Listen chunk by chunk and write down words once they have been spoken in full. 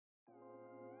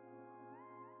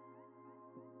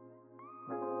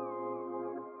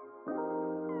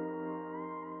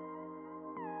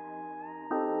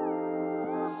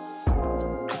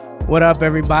What up,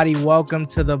 everybody? Welcome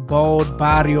to the Bold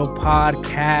Barrio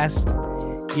podcast.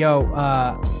 Yo,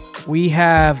 we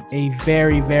have a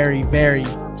very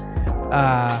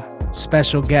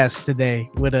special guest today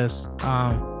with us.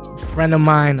 A friend of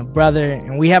mine, a brother,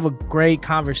 and we have a great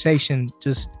conversation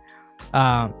just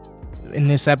in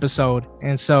this episode.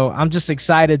 And so I'm just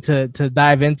excited to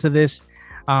dive into this.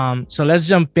 So let's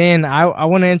jump in. I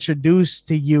want to introduce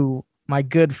to you my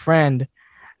good friend,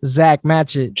 Zach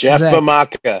Matchett. Jeff Zach.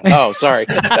 Bamaka. Oh, sorry.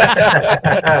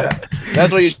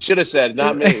 That's what you should have said,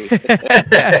 not me.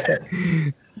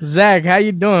 Zach, how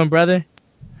you doing, brother?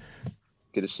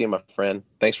 Good to see you, my friend.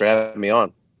 Thanks for having me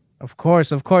on. Of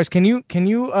course. Can you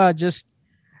just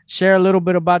share a little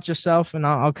bit about yourself, and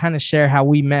I'll kind of share how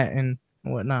we met and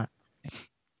whatnot.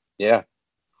 Yeah.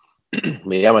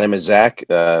 My name is Zach,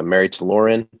 married to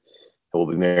Lauren. We'll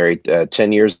be married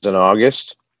 10 years in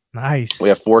August. Nice. We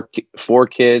have four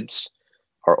kids.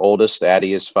 Our oldest,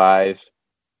 Addie, is 5.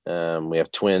 We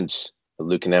have twins,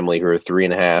 Luke and Emily, who are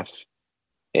 3.5.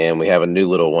 And we have a new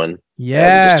little one.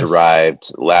 Yes. Just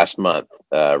arrived last month.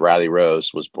 Riley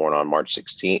Rose was born on March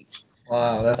 16th.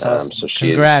 Wow, that's awesome. So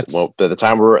she Congrats. is, well, by the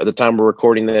time we're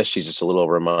recording this, she's just a little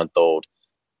over a month old.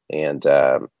 And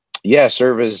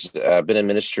serve as been in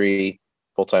ministry,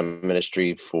 full-time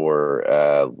ministry for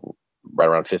right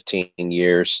around 15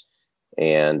 years,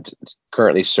 and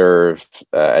currently serve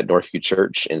at Northview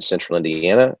Church in Central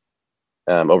Indiana,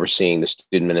 overseeing the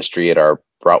student ministry at our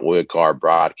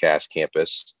broadcast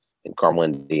campus in Carmel,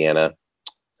 Indiana,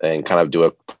 and kind of do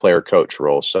a player coach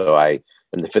role. So I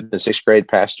am the 5th and 6th grade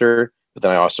pastor, but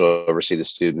then I also oversee the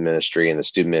student ministry and the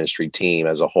student ministry team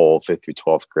as a whole, 5th through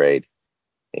 12th grade.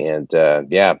 And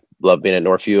love being at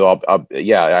Northview.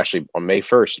 Actually on May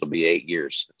 1st, it'll be 8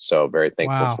 years. So very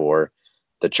thankful for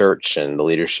the church and the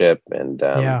leadership. And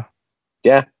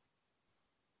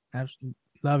Absolutely.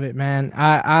 Love it,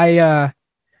 man.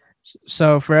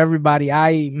 So for everybody,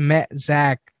 I met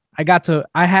Zach.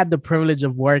 I had the privilege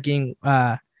of working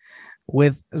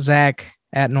with Zach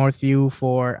at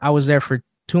Northview I was there for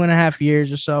 2.5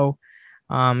 years or so.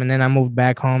 And then I moved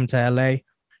back home to LA.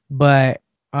 But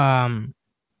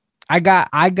I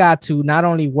got to not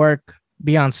only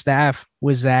be on staff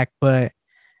with Zach, but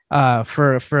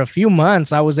for a few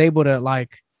months, I was able to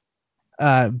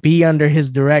be under his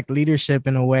direct leadership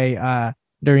in a way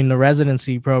during the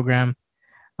residency program,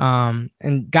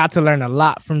 and got to learn a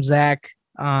lot from Zach.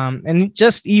 And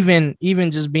just even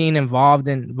just being involved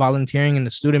in volunteering in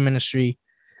the student ministry,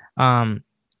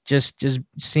 just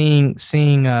seeing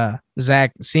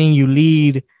Zach, seeing you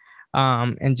lead,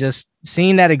 and just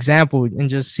seeing that example, and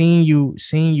just seeing you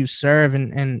serve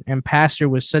and pastor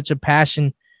with such a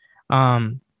passion,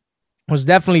 was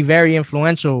definitely very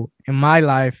influential in my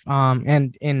life. I'm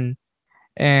not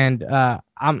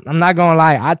gonna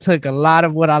lie, I took a lot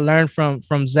of what I learned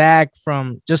from Zach,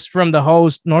 from the whole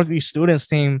Northview students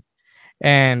team,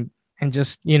 and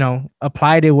just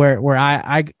applied it where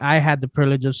I had the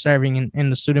privilege of serving in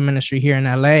the student ministry here in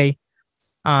LA.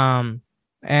 And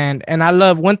I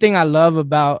love, one thing I love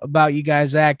about you guys,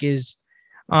 Zach, is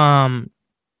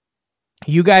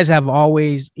you guys have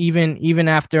always, even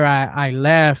after I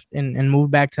left and moved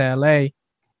back to LA,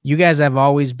 you guys have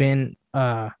always been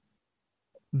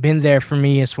there for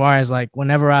me, as far as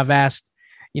whenever I've asked,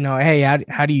 hey,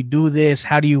 how do you do this?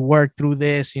 How do you work through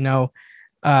this? Kent,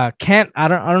 I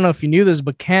don't know if you knew this,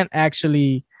 but Kent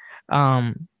actually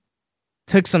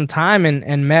took some time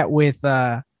and met with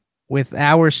our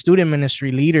student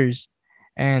ministry leaders,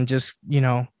 and just,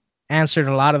 answered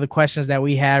a lot of the questions that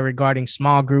we had regarding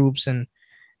small groups and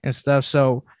stuff.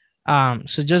 So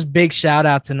just big shout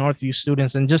out to Northview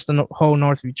students and just the whole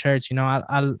Northview Church.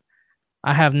 I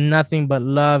have nothing but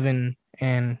love and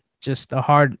just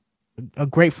a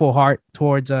grateful heart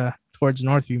towards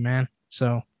Northview, man.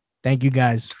 So thank you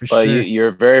guys for sure.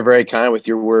 You're very, very kind with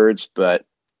your words, but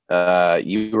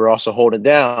you were also holding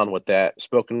down with that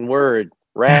spoken word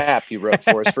rap you wrote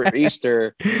for us for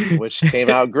Easter, which came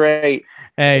out great.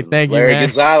 Hey, thank you, Larry man.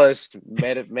 Gonzalez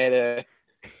made a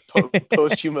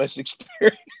posthumous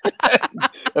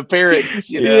appearance,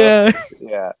 Yeah.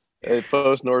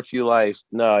 Post Northview life.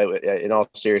 No, in all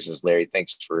seriousness, Larry,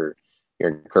 thanks for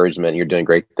your encouragement. You're doing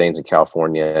great things in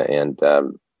California, and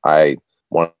I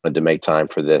wanted to make time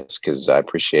for this because I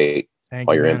appreciate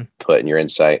all your input and your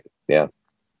insight. Yeah,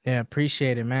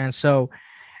 appreciate it, man. So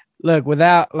look,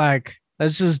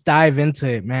 let's just dive into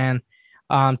it, man.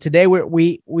 Today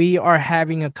we are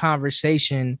having a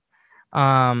conversation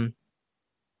of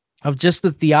just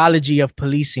the theology of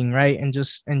policing, right? And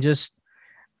just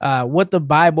what the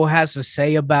Bible has to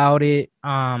say about it.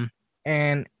 And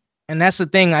and that's the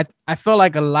thing. I feel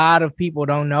like a lot of people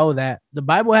don't know that the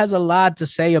Bible has a lot to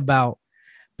say about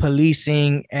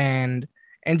policing and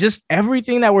just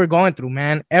everything that we're going through,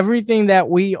 man. Everything that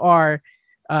we are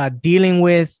dealing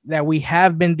with, that we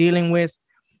have been dealing with.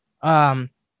 God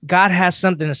has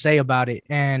something to say about it,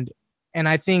 and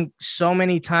I think so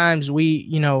many times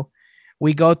we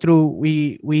go through,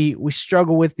 we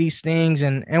struggle with these things,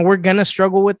 and we're gonna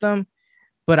struggle with them,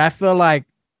 but I feel like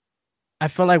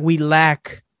we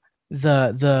lack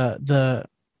the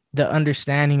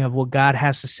understanding of what God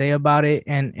has to say about it,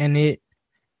 and it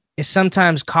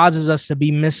sometimes causes us to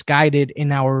be misguided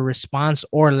in our response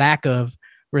or lack of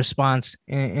response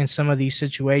in some of these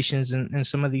situations and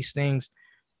some of these things.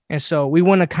 And so we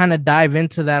want to kind of dive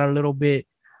into that a little bit,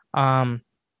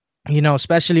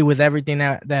 especially with everything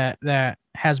that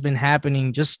has been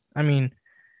happening. Just, I mean,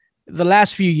 the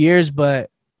last few years, but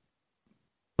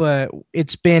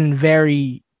it's been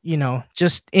very,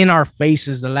 just in our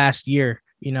faces the last year,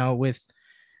 with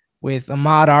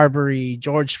Ahmaud Arbery,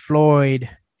 George Floyd,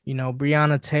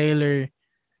 Breonna Taylor,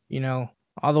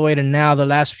 all the way to now, the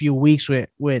last few weeks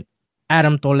with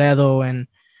Adam Toledo and,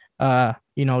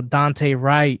 Dante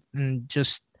Wright, and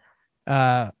just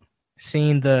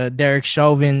seeing the Derek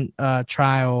Chauvin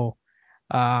trial.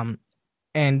 And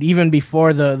even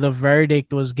before the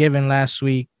verdict was given last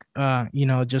week,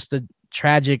 just the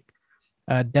tragic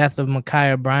death of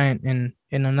Ma'Khia Bryant in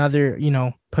another,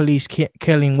 police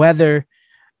killing, whether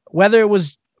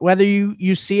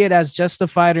you see it as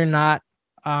justified or not,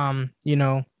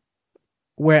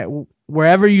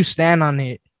 wherever you stand on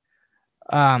it,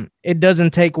 it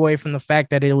doesn't take away from the fact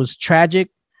that it was tragic,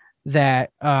 that,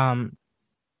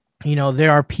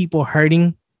 there are people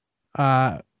hurting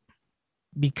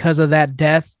because of that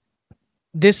death.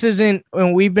 This isn't,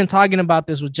 and we've been talking about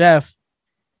this with Jeff,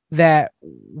 that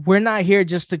we're not here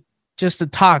just to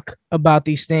talk about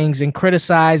these things and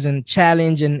criticize and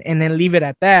challenge and then leave it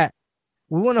at that.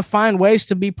 We want to find ways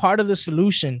to be part of the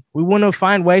solution. We want to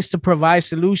find ways to provide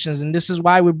solutions. And this is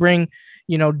why we bring,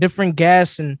 different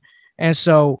guests. And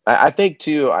so I think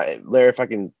too, Larry, if I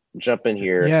can jump in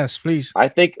here. Yes, please. I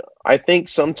think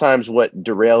sometimes what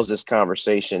derails this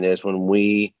conversation is when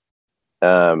we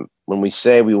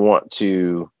say we want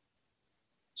to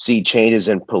see changes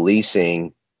in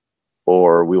policing,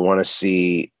 or we want to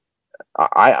see,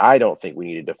 I don't think we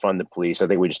need to defund the police. I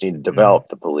think we just need to develop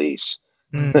the police.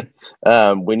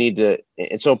 We need to,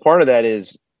 and so part of that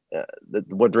is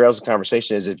what derails the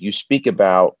conversation is if you speak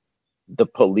about the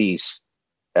police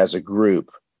as a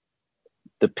group,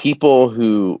 the people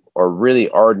who are really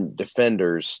ardent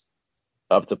defenders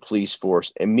of the police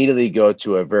force immediately go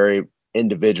to a very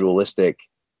individualistic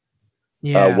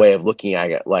way of looking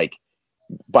at it. Like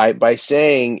by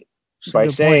saying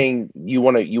you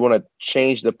want to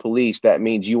change the police, that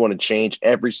means you want to change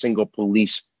every single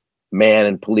police man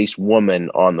and police woman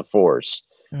on the force.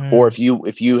 Or if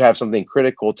you have something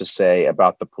critical to say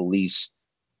about the police,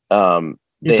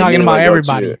 you're talking about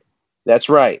everybody. That's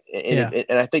right. And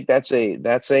I think that's a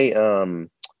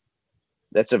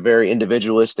very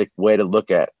individualistic way to look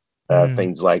at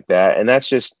things like that. And that's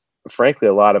just, frankly,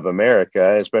 a lot of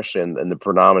America, especially in the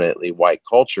predominantly white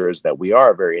culture, is that we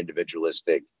are a very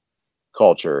individualistic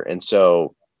culture. And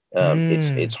so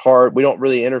it's hard. We don't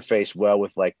really interface well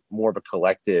with like more of a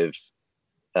collective.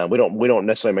 We don't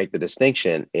necessarily make the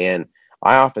distinction. And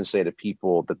I often say to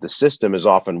people that the system is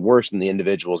often worse than the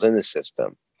individuals in the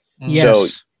system.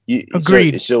 Yes. So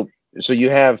agreed. So you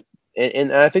have,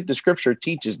 and I think the scripture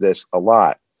teaches this a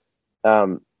lot.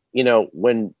 When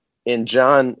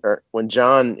John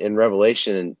in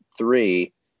Revelation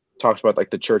 3 talks about like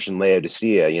the church in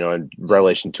Laodicea, in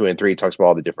Revelation 2 and 3 talks about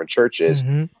all the different churches.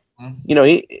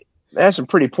 He has some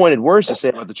pretty pointed words to say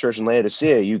about the church in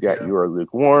Laodicea. You are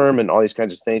lukewarm and all these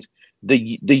kinds of things. The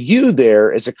you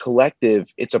there is a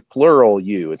collective. It's a plural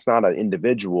you. It's not an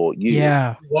individual you.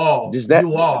 Yeah. Wow.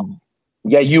 You all.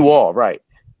 Yeah, you all. Right.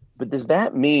 But does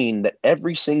that mean that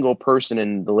every single person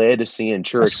in the Laodicean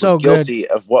church was guilty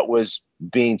of what was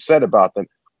being said about them?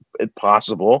 It's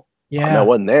possible. Yeah. I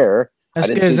wasn't there.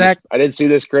 That's good, Zach. I didn't see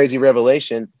this crazy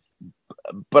revelation.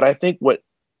 But I think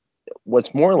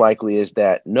what's more likely is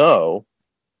that no,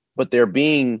 but they're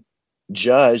being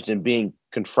judged and being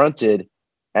confronted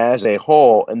as a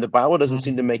whole. And the Bible doesn't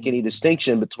seem to make any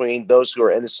distinction between those who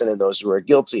are innocent and those who are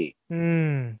guilty.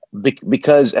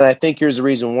 Because, and I think here's the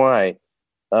reason why.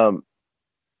 The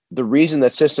reason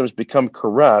that systems become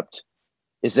corrupt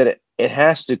is that it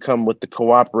has to come with the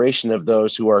cooperation of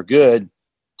those who are good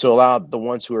to allow the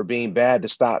ones who are being bad to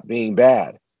stop being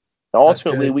bad.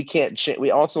 Ultimately, we can't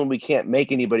we can't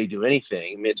make anybody do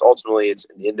anything. I mean, it's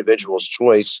the individual's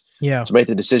choice to make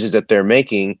the decisions that they're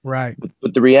making. Right.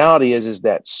 But the reality is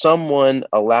that someone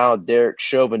allowed Derek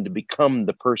Chauvin to become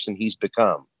the person he's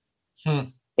become.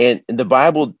 And the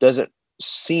Bible doesn't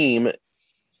seem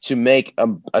to make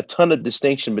a ton of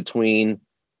distinction between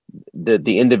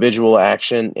the individual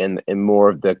action and more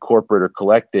of the corporate or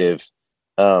collective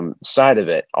side of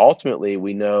it. Ultimately,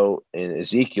 we know in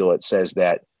Ezekiel, it says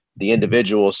that the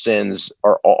individual sins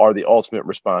are the ultimate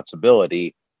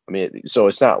responsibility. I mean, so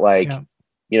it's not like,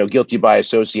 guilty by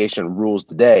association rules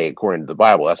the day, according to the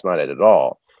Bible. That's not it at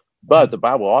all. But the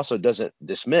Bible also doesn't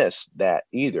dismiss that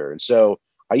either. And so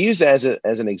I use that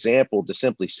as an example to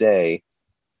simply say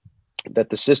that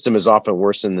the system is often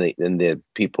worse than the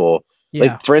people.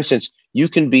 Like, for instance, you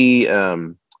can be,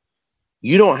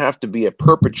 you don't have to be a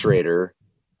perpetrator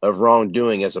of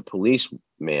wrongdoing as a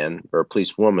policeman or a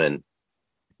policewoman,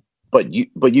 but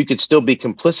you could still be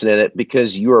complicit in it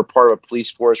because you are part of a police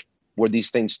force where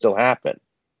these things still happen.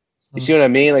 You see what I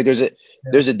mean? Like there's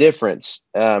a difference,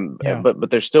 but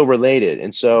they're still related.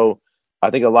 And so I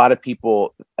think a lot of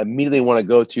people immediately want to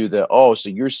go to so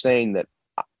you're saying that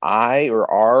I or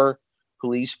our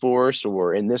police force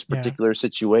or in this particular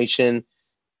situation.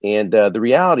 And the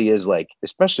reality is, like,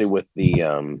 especially with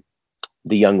the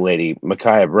young lady,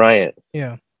 Ma'Khia Bryant,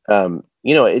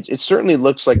 it certainly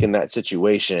looks like in that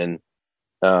situation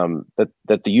that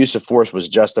the use of force was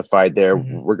justified there,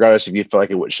 regardless if you feel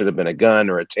like it should have been a gun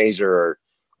or a taser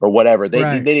or whatever.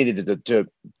 They needed to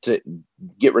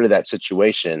get rid of that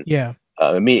situation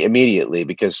immediately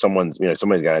because somebody's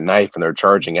got a knife and they're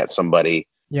charging at somebody.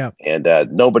 And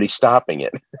nobody's stopping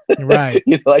it. Right.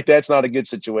 Like, that's not a good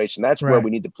situation. That's where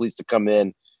we need the police to come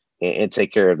in and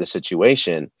take care of the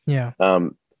situation.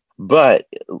 But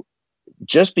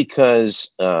just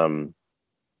because some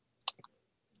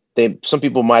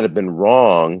people might have been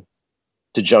wrong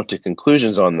to jump to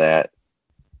conclusions on that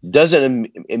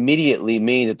doesn't immediately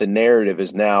mean that the narrative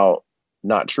is now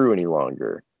not true any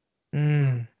longer. You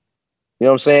know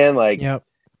what I'm saying? Like,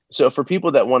 so for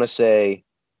people that want to say,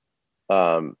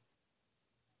 no,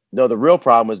 the real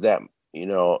problem is that,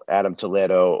 Adam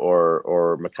Toledo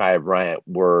or Ma'Khia Bryant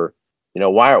were,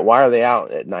 why are they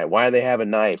out at night? Why do they have a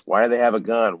knife? Why do they have a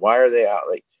gun? Why are they out?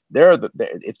 Like,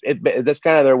 that's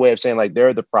kind of their way of saying, like,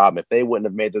 they're the problem. If they wouldn't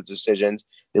have made those decisions,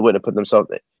 they wouldn't have put themselves.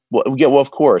 Well,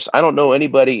 of course, I don't know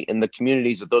anybody in the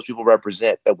communities that those people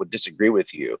represent that would disagree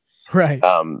with you. Right.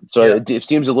 It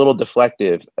seems a little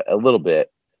deflective, a little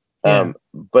bit.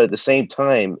 But at the same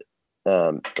time,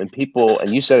 and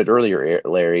you said it earlier,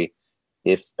 Larry,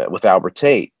 with Albert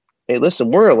Tate, hey, listen,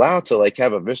 we're allowed to, like,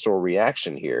 have a visceral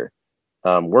reaction here.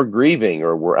 We're grieving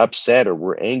or we're upset or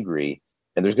we're angry.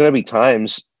 And there's going to be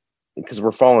times, because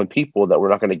we're fallen people, that we're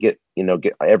not going to get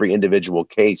every individual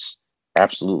case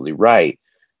absolutely right.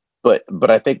 But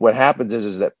I think what happens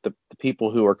is that the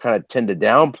people who are kind of tend to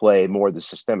downplay more of the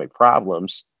systemic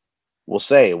problems will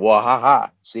say,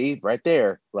 well, see right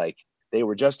there, like, they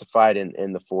were justified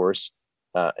in the force,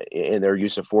 in their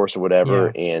use of force or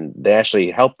whatever, and they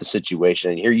actually helped the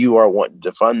situation. And here you are wanting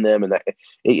to fund them, and that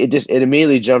it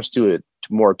immediately jumps to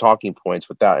more talking points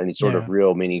without any sort of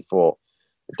real meaningful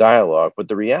dialogue. But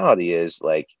the reality is,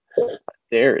 like,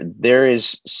 there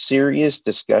is serious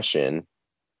discussion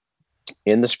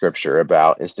in the scripture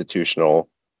about institutional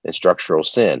and structural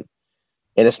sin,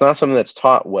 and it's not something that's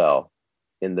taught well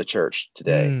in the church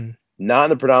today, not in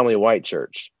the predominantly white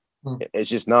church. It's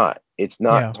just not. It's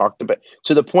not talked about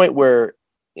to the point where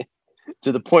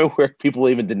people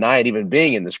even deny it even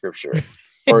being in the scripture,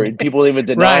 or people even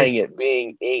denying it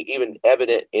being even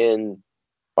evident in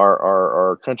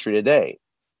our country today.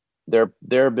 There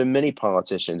have been many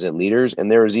politicians and leaders,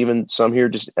 and there was even some here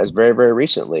just as very, very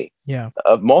recently,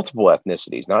 of multiple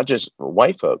ethnicities, not just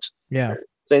white folks,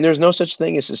 saying there's no such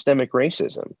thing as systemic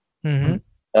racism.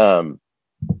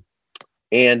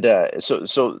 And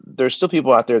so there's still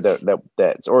people out there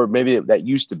that or maybe that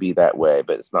used to be that way,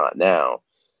 but it's not now.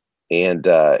 And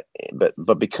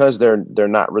but because they're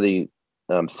not really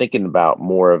thinking about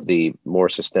more of the more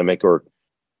systemic or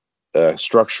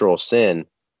structural sin,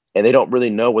 and they don't really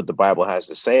know what the Bible has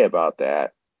to say about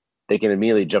that, they can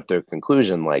immediately jump to a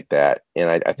conclusion like that. And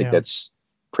I think that's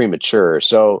premature.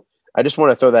 So I just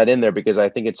want to throw that in there because I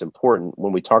think it's important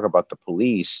when we talk about the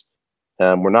police.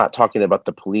 We're not talking about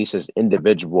the police as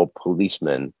individual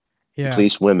policemen,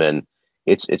 police women.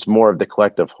 It's more of the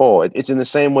collective whole. It's in the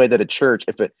same way that a church,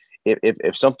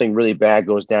 if something really bad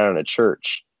goes down in a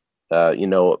church,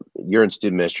 you're in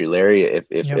student ministry, Larry.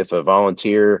 If a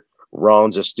volunteer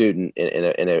wrongs a student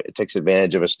and it takes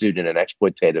advantage of a student in an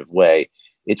exploitative way,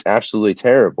 it's absolutely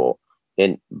terrible.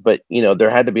 But there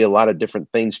had to be a lot of different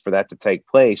things for that to take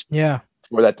place, Yeah.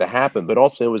 for that to happen. But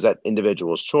ultimately, it was that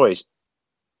individual's choice.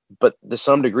 But to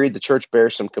some degree, the church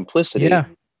bears some complicity. Yeah.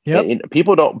 Yep. And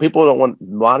people don't want, a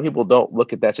lot of people don't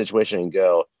look at that situation and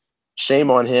go,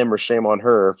 shame on him or shame on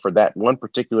her for that one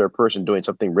particular person doing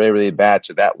something really, really bad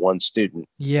to that one student.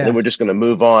 Yeah. And then we're just going to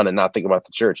move on and not think about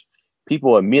the church.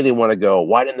 People immediately want to go,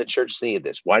 why didn't the church see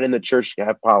this? Why didn't the church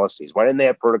have policies? Why didn't they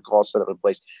have protocols set up in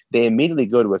place? They immediately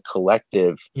go to a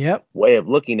collective way of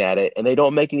looking at it. And they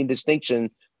don't make any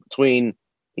distinction between,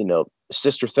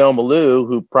 Sister Thelma Lou,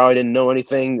 who probably didn't know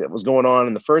anything that was going on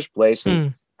in the first place,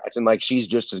 and acting like she's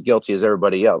just as guilty as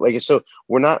everybody else. So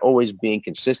we're not always being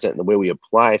consistent in the way we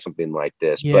apply something like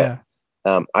this. Yeah.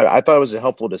 But I thought it was a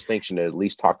helpful distinction to at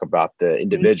least talk about the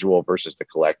individual versus the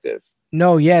collective.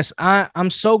 No, yes. I'm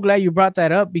so glad you brought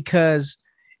that up, because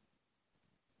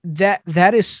that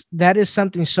is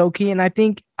something so key. And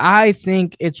I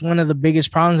think it's one of the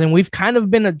biggest problems, and we've kind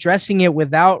of been addressing it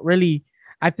without really,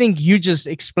 I think you just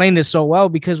explained it so well,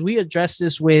 because we addressed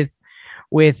this with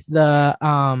the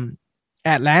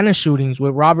Atlanta shootings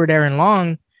with Robert Aaron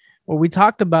Long, where we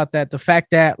talked about that, the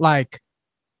fact that, like,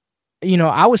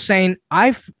 I was saying,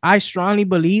 I strongly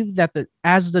believe that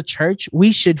as the church,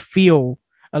 we should feel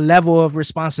a level of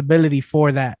responsibility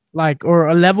for that, like, or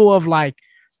a level of, like,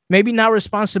 maybe not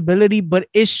responsibility, but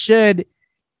it should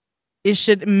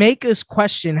make us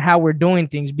question how we're doing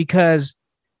things, because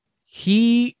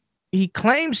he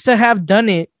claims to have done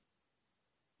it,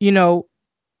 in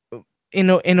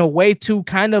a way to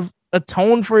kind of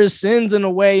atone for his sins in a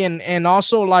way, and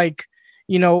also, like,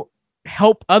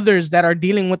 help others that are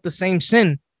dealing with the same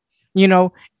sin,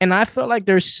 and I feel like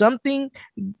there's something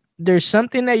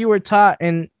that you were taught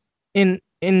in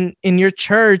your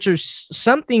church, or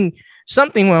something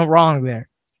went wrong there,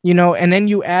 and then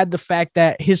you add the fact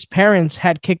that his parents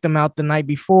had kicked him out the night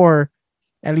before.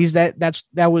 At least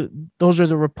those are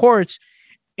the reports.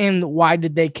 And why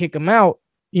did they kick him out?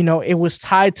 It was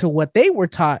tied to what they were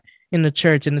taught in the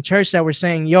church, that were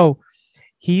saying, yo,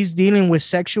 he's dealing with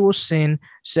sexual sin,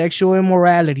 sexual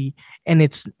immorality, and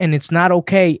it's not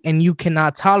okay, and you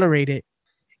cannot tolerate it.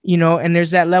 And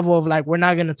there's that level of, like, we're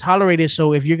not going to tolerate it.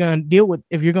 So if you're going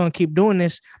to keep doing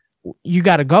this, you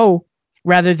got to go,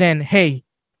 rather than, hey,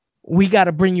 we got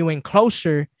to bring you in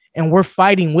closer, and we're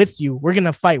fighting with you. We're going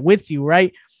to fight with you.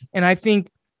 Right. And I think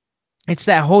it's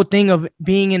that whole thing of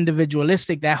being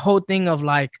individualistic, that whole thing of,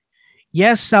 like,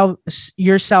 yes,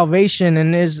 your salvation,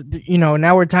 and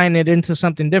now we're tying it into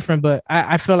something different, but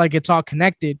I feel like it's all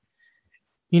connected.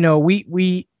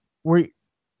 We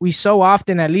so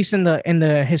often, at least in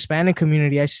the Hispanic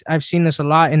community, I've seen this a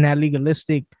lot in that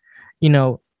legalistic,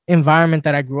 environment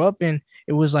that I grew up in.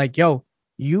 It was like, yo,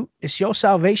 it's your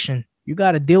salvation. You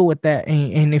got to deal with that.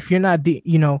 And if you're not,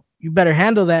 you better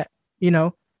handle that,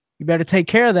 you better take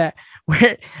care of that.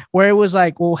 Where it was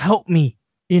like, well, help me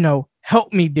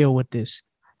deal with this.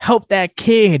 Help that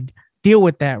kid deal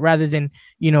with that, rather than,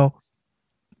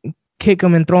 kick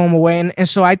them and throw them away. And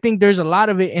so I think there's a lot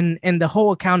of it in the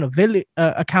whole accountability,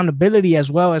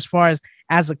 as well, as far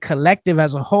as a collective,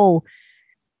 as a whole.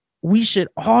 We should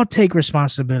all take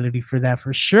responsibility for that,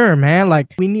 for sure, man.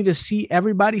 Like, we need to see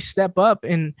everybody step up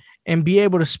and be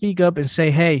able to speak up and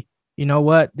say, hey, you know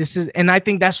what, this is, and I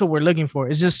think that's what we're looking for.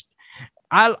 It's just,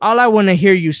 all I want to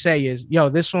hear you say is, yo,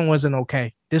 this one wasn't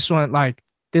okay. This one, like,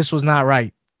 this was not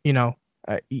right,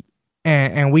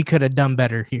 and we could have done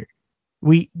better here.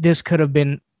 This could have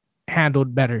been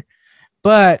handled better.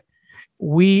 But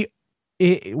what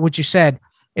you said,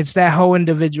 it's that whole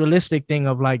individualistic thing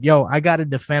of, like, yo, I got to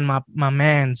defend my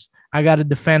mans. I got to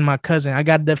defend my cousin. I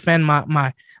got to defend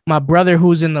my brother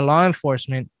who's in the law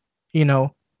enforcement,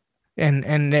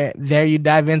 and there you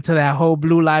dive into that whole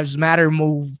Blue Lives Matter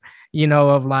move,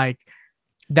 of, like,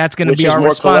 that's going to be our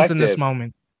response in this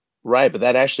moment. Right. But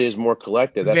that actually is more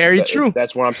collective. That's very true.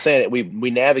 That's what I'm saying. We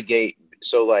navigate.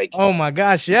 So, like, oh my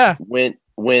gosh. Yeah.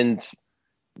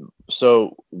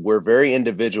 So we're very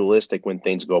individualistic when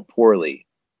things go poorly.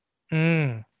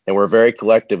 And we're very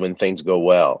collective when things go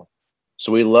well.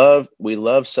 So we love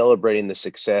celebrating the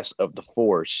success of the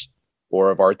force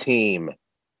or of our team.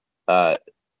 Like,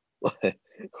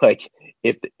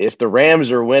 if the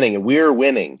Rams are winning and we're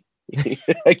winning,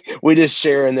 like, we just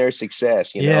share in their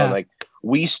success, Yeah. And, like,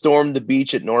 we stormed the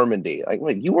beach at Normandy. Like,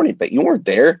 wait, you weren't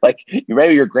there. Like,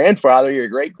 maybe your grandfather, your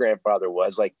great grandfather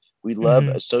was. Like, we love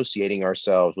associating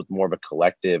ourselves with more of a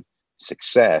collective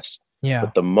success. Yeah.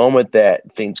 But the moment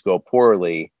that things go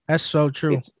poorly, that's so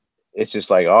true. It's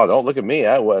just like, oh, don't look at me.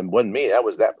 That wasn't me. That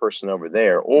was that person over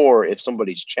there. Or if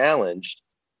somebody's challenged,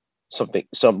 something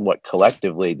somewhat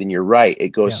collectively, then you're right. It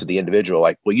goes to the individual.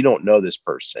 Like, well, you don't know this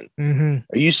person.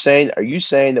 Are you saying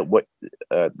that what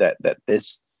that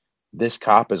this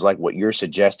cop is like what you're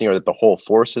suggesting, or that the whole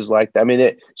force is like that? I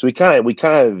mean, so we kind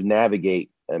of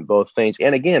navigate in both things.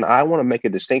 And again, I want to make a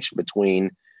distinction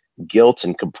between guilt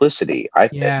and complicity.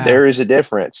 There is a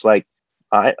difference. Like,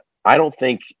 I don't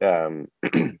think in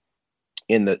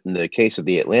the case of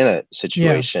the Atlanta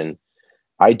situation,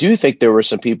 I do think there were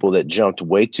some people that jumped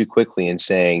way too quickly in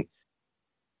saying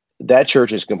that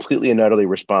church is completely and utterly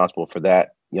responsible for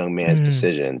that young man's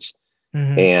decisions.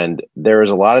 And there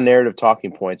is a lot of narrative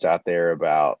talking points out there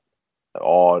about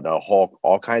all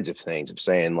kinds of things, of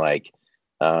saying like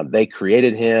they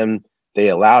created him, they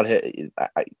allowed him.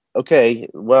 Okay,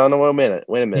 well, no, wait a minute.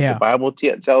 The Bible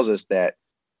tells us that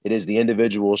it is the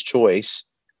individual's choice,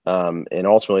 and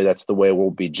ultimately that's the way we'll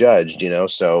be judged.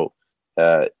 So.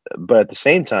 But at the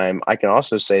same time, I can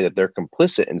also say that they're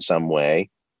complicit in some way,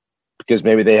 because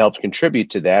maybe they helped contribute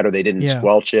to that, or they didn't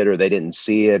squelch it, or they didn't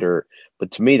see it,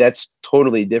 but to me, that's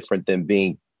totally different than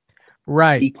being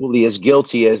equally as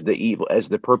guilty as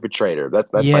the perpetrator.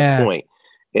 That's my point.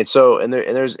 And so, and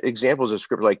there's examples of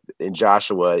scripture, like in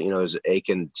Joshua, there's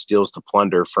Achan steals the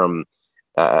plunder from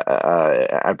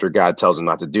after God tells him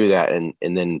not to do that, and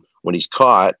then when he's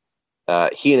caught,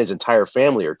 he and his entire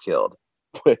family are killed.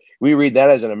 We read that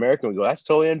as an American, we go, that's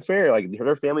totally unfair. Like,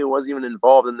 her family wasn't even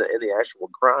involved in the actual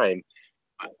crime.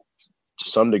 To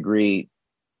some degree,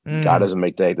 God doesn't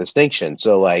make that distinction.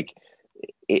 So, like,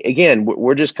 again,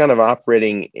 we're just kind of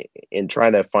operating in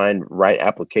trying to find right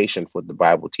application for what the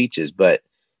Bible teaches. But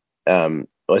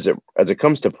as it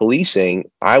comes to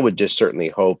policing, I would just certainly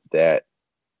hope that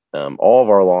all of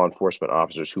our law enforcement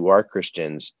officers who are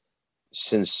Christians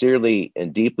sincerely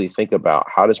and deeply think about,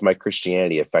 how does my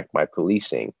Christianity affect my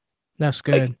policing? That's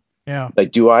good.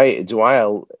 Like, do I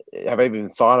have I even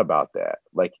thought about that?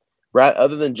 Like,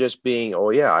 other than just being, oh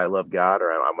yeah, I love God, or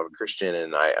I'm a Christian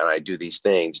and I do these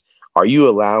things. Are you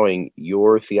allowing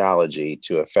your theology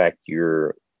to affect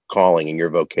your calling and your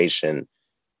vocation?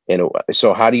 And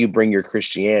so how do you bring your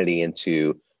Christianity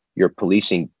into your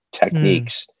policing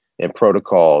techniques and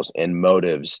protocols and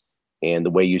motives and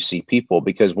the way you see people?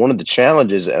 Because one of the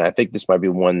challenges, and I think this might be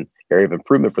one area of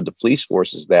improvement for the police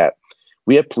force, is that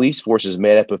we have police forces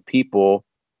made up of people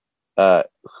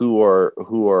who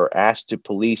are asked to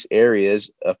police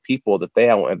areas of people that they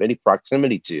don't have any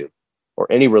proximity to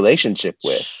or any relationship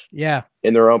with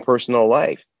in their own personal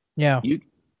life.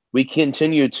 We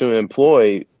continue to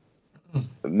employ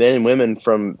men and women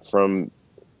from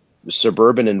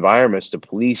suburban environments to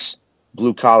police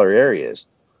blue collar areas.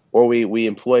 Or we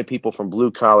employ people from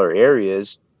blue collar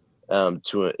areas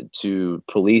to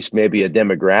police maybe a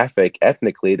demographic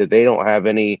ethnically that they don't have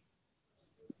any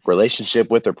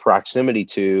relationship with or proximity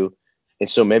to. And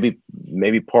so maybe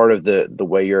part of the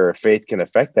way your faith can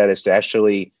affect that is to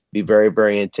actually be very,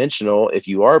 very intentional. If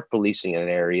you are policing in an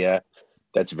area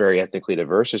that's very ethnically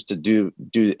diverse, is to do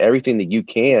everything that you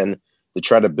can to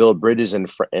try to build bridges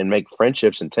and make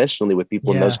friendships intentionally with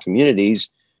people in those communities,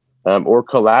 or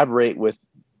collaborate with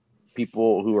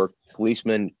people who are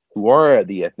policemen who are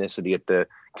the ethnicity of the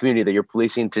community that you're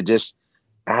policing, to just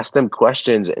ask them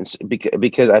questions. And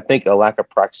because I think a lack of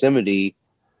proximity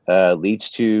leads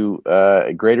to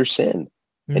greater sin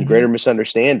and greater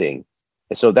misunderstanding.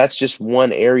 And so that's just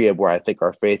one area where I think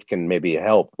our faith can maybe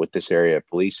help with this area of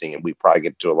policing. And we probably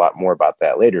get to a lot more about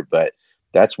that later, but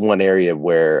that's one area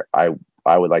where I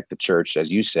would like the church,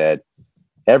 as you said,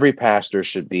 every pastor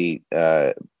should be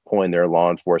pulling their law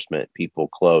enforcement people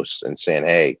close and saying,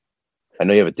 hey, I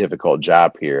know you have a difficult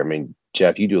job here. I mean,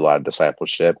 Jeff, you do a lot of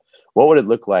discipleship. What would it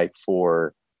look like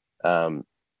for,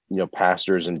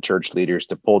 pastors and church leaders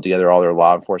to pull together all their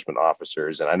law enforcement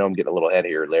officers? And I know I'm getting a little ahead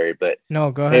here, Larry, but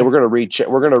no, go ahead. Hey, we're going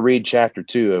to read chapter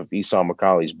 2 of Esau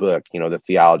McCauley's book, the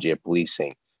theology of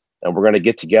policing. And we're going to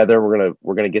get together.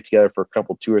 We're going to get together for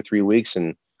 2 or 3 weeks,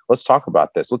 and let's talk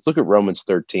about this. Let's look at Romans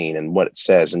 13 and what it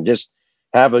says, and just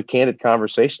have a candid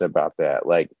conversation about that.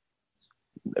 Like,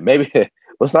 maybe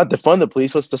let's not defund the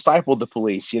police. Let's disciple the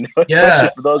police, especially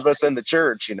for those of us in the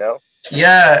church,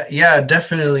 Yeah,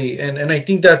 definitely. And I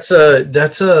think that's a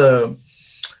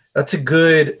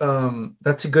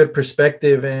good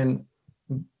perspective. And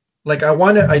like,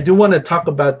 I do want to talk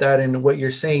about that and what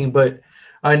you're saying, but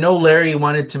I know Larry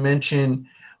wanted to mention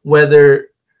whether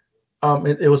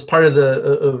it was part of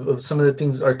of some of the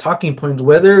things, our talking points,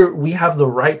 whether we have the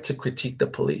right to critique the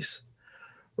police,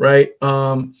 right?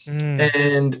 And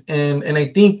I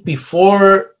think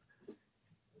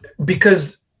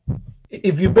because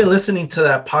if you've been listening to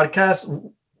that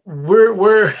podcast,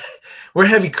 we're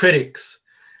heavy critics,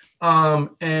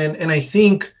 and I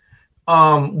think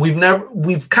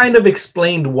we've kind of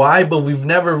explained why, but we've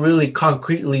never really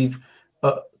concretely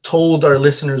told our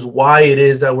listeners why it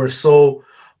is that we're so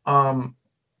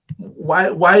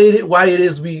why it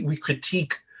is we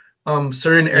critique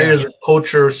certain areas of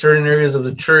culture, certain areas of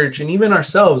the church, and even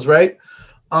ourselves, right?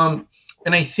 And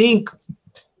I think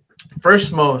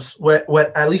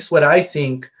what at least what I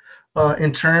think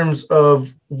in terms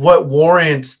of what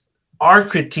warrants our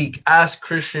critique as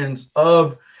Christians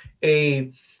of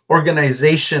a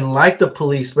organization like the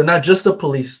police, but not just the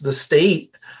police, the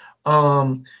state,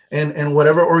 and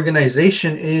whatever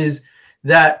organization is,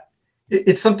 that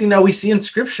it's something that we see in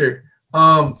scripture.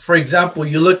 For example,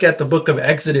 you look at the book of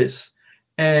Exodus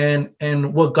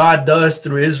and what God does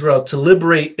through Israel to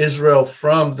liberate Israel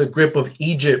from the grip of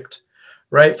Egypt,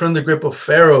 right? From the grip of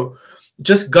Pharaoh.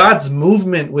 Just God's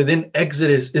movement within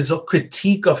Exodus is a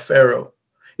critique of Pharaoh.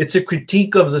 It's a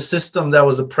critique of the system that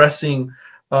was oppressing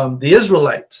the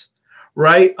Israelites,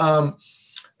 right?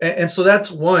 And so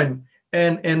that's one.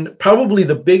 And probably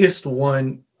the biggest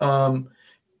one are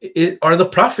the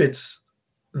prophets.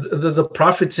 The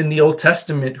prophets in the Old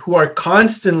Testament, who are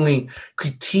constantly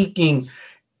critiquing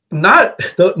not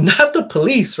the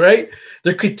police, right?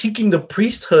 They're critiquing the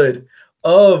priesthood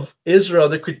of Israel.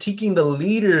 They're critiquing the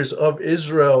leaders of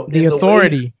Israel. The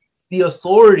authority. The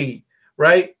authority,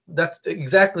 right? That's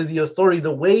exactly the authority,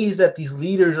 the ways that these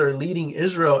leaders are leading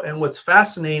Israel. And what's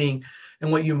fascinating,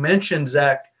 and what you mentioned,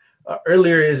 Zach,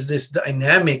 earlier, is this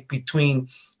dynamic between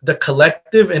the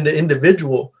collective and the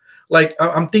individual. Like,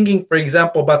 I'm thinking, for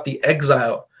example, about the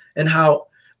exile and how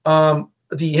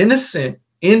the innocent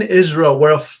in Israel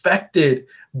were affected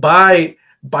by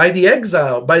the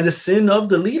exile, by the sin of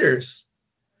the leaders,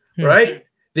 right?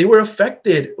 They were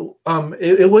affected.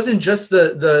 It wasn't just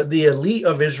the elite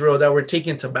of Israel that were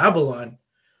taken to Babylon,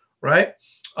 right?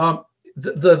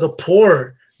 The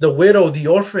poor, the widow, the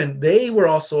orphan, they were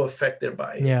also affected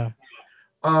by it. Yeah.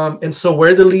 And so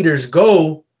where the leaders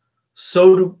go,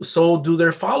 so do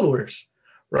their followers,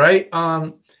 right?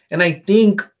 And I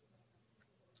think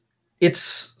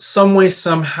it's some way,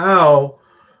 somehow,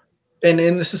 and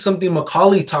this is something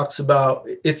Macaulay talks about,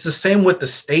 it's the same with the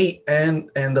state and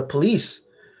the police.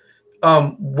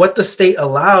 What the state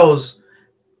allows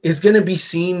is going to be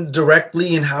seen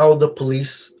directly in how the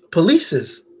police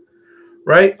polices,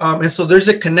 right? And so there's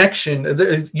a connection.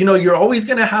 You're always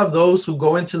going to have those who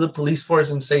go into the police force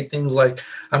and say things like,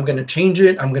 I'm going to change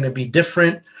it, I'm going to be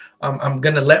different, I'm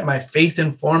going to let my faith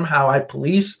inform how I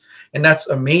police, and that's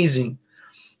amazing.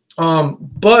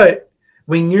 But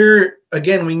when you're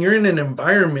in an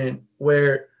environment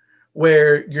where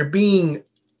you're in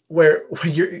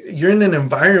an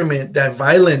environment that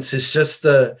violence is just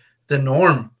the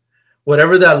norm,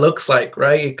 whatever that looks like,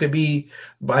 right? It could be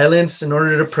violence in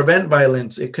order to prevent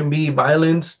violence. It can be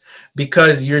violence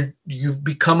because you've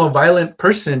become a violent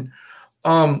person.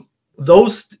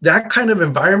 That kind of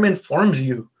environment forms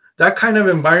you. That kind of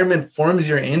environment forms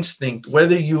your instinct,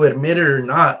 whether you admit it or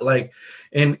not. Like,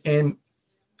 and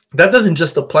that doesn't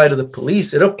just apply to the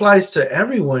police. It applies to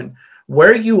everyone.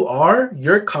 Where you are,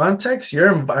 your context,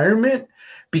 your environment,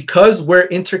 because we're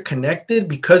interconnected,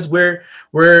 because we're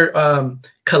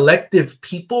collective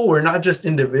people, we're not just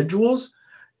individuals,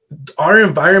 our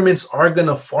environments are going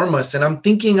to form us. And I'm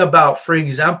thinking about, for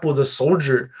example, the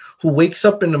soldier who wakes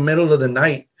up in the middle of the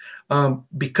night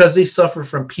because they suffer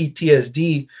from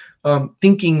PTSD,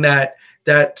 thinking that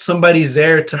somebody's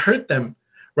there to hurt them,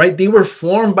 right? They were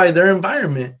formed by their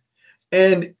environment.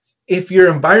 And if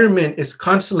your environment is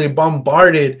constantly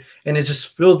bombarded and is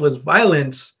just filled with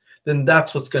violence, then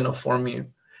that's what's going to form you.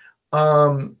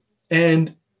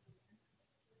 And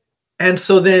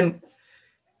so then,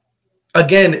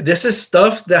 again, this is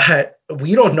stuff that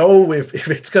we don't know if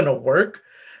it's going to work,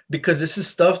 because this is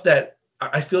stuff that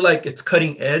I feel like it's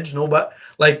cutting edge.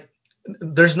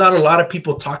 There's not a lot of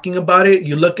people talking about it.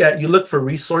 You look for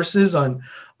resources on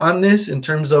this in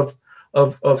terms of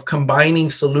combining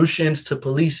solutions to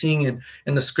policing and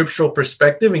the scriptural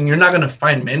perspective, and you're not going to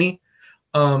find many.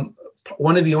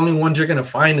 One of the only ones you're going to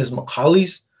find is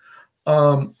Macaulay's.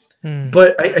 But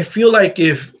I feel like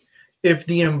if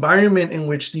the environment in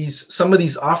which some of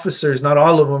these officers, not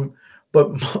all of them,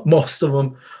 but most of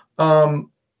them,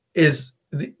 is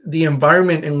the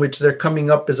environment in which they're coming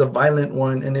up is a violent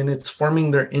one, and then it's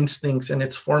forming their instincts and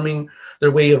it's forming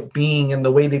their way of being and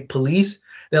the way they police,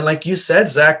 then, like you said,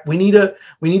 Zach, we need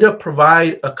to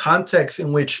provide a context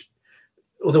in which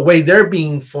the way they're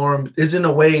being formed is in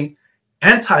a way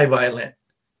anti-violent,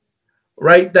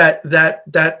 right? That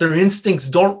their instincts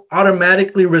don't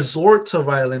automatically resort to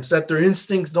violence, that their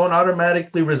instincts don't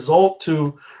automatically result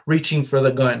to reaching for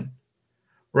the gun,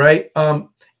 right?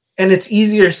 and it's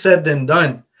easier said than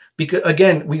done, because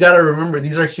again, we got to remember,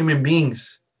 these are human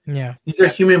beings. Yeah. These are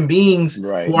human beings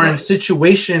Right. who are in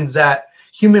situations that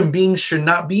human beings should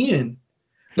not be in.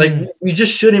 Like we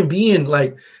just shouldn't be in.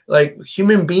 Like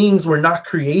human beings were not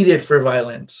created for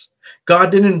violence.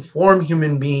 God didn't form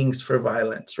human beings for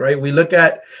violence, right? We look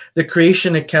at the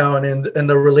creation account and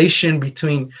the relation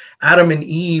between Adam and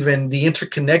Eve and the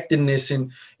interconnectedness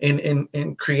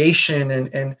in creation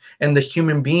and the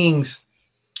human beings.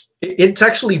 It's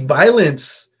actually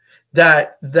violence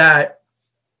that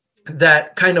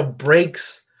kind of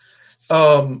breaks,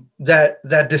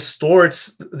 that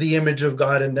distorts the image of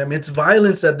God in them. It's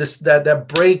violence that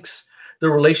breaks the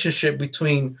relationship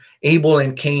between Abel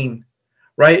and Cain,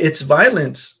 right? It's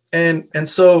violence, and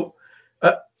so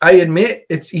I admit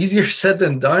it's easier said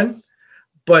than done,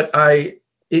 but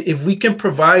if we can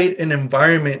provide an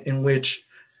environment in which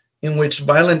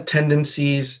violent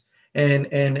tendencies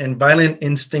and violent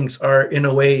instincts are in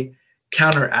a way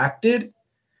counteracted,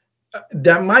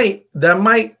 that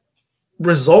might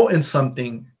result in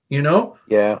something, you know?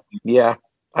 Yeah.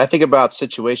 I think about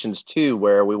situations too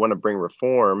where we want to bring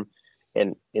reform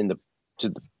and to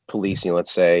the policing,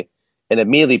 let's say, and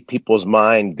immediately people's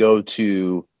mind go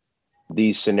to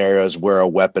these scenarios where a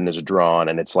weapon is drawn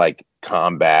and it's like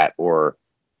combat, or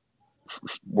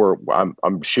where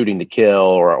I'm shooting to kill,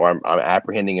 or I'm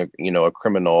apprehending a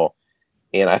criminal.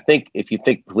 And I think if you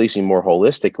think policing more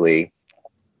holistically,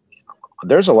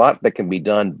 there's a lot that can be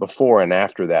done before and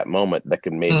after that moment that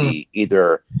can maybe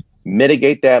either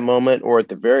mitigate that moment, or at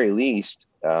the very least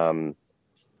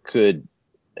could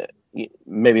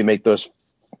maybe make those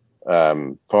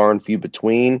far and few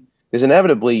between, because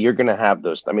inevitably you're going to have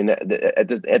those. I mean, at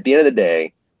the end of the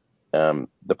day,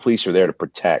 the police are there to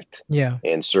protect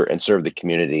and serve the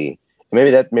community. And maybe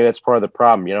that's part of the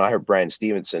problem. I heard Brian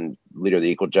Stevenson, leader of the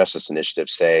Equal Justice Initiative,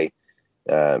 say,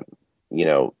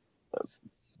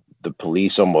 the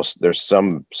police there's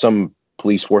some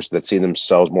police force that see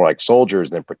themselves more like soldiers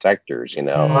than protectors,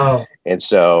 Wow. And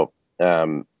so,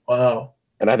 wow.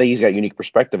 And I think he's got unique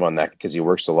perspective on that because he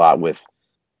works a lot with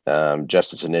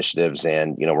justice initiatives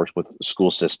and, works with school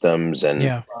systems and,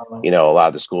 a lot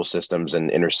of the school systems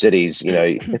in inner cities,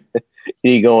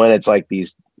 you go in, it's like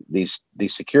these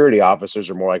security officers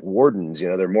are more like wardens,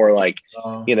 they're more like,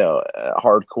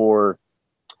 hardcore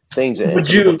things. And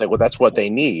people think, well, that's what they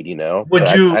need, I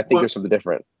think there's something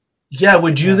different. Yeah.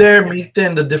 Would you there make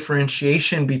then the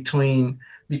differentiation between,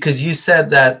 because you said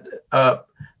that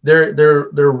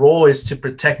their role is to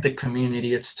protect the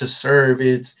community, it's to serve,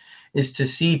 is to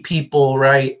see people,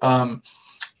 right,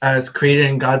 as created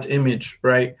in God's image,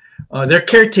 right? They're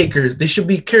caretakers. They should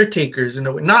be caretakers,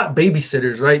 not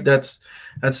babysitters, right? That's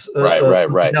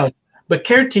right. No, but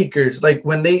caretakers, like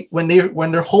when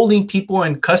they're holding people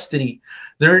in custody,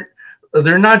 they're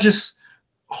not just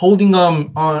holding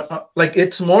them on, like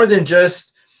it's more than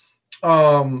just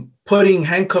putting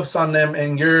handcuffs on them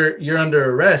and you're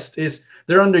under arrest.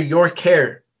 They're under your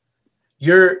care.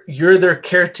 You're their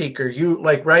caretaker. You,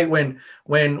 like, right, when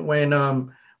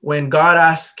God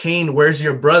asks Cain, "Where's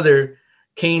your brother?"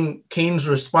 Cain's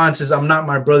response is, "I'm not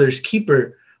my brother's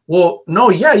keeper." Well, no,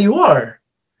 yeah, you are.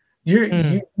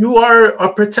 You are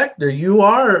a protector. You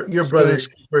are your brother's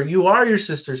keeper. You are your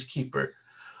sister's keeper.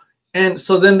 And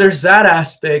so then there's that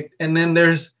aspect, and then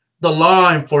there's the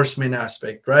law enforcement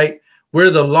aspect, right? We're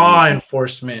the law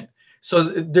enforcement. So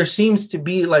there seems to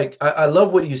be, like, I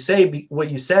love what you said,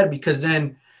 because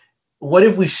then what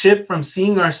if we shift from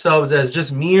seeing ourselves as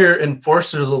just mere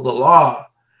enforcers of the law,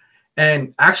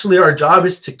 and actually our job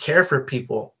is to care for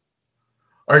people.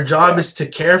 Our job is to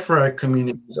care for our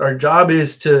communities. Our job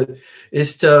is to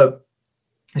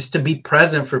be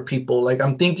present for people. Like,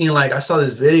 I'm thinking, like, I saw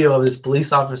this video of this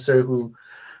police officer who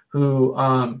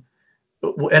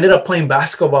ended up playing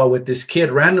basketball with this kid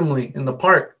randomly in the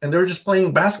park, and they were just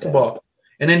playing basketball.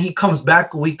 And then he comes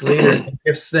back a week later and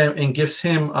gives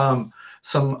him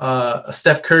some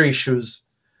Steph Curry shoes.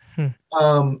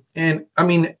 And I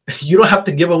mean, you don't have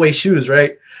to give away shoes,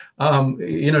 right?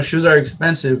 Shoes are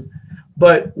expensive,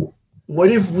 but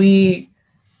what if we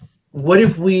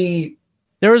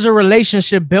there was a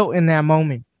relationship built in that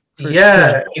moment?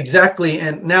 Sure. Exactly.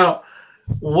 And now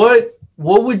what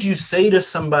would you say to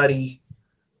somebody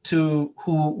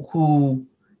who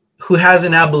has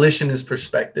an abolitionist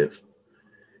perspective?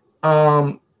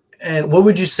 And what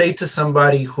would you say to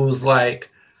somebody who's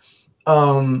like,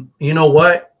 you know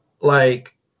what,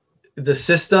 like, the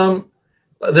system,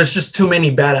 there's just too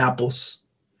many bad apples.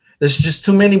 There's just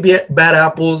too many bad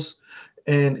apples.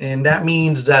 And that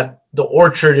means that the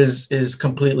orchard is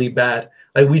completely bad.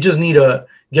 Like, we just need to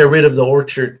get rid of the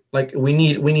orchard. Like, we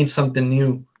need something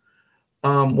new.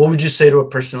 what would you say to a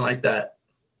person like that?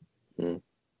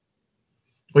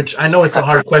 Which I know it's a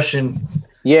hard question.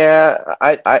 Yeah,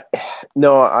 I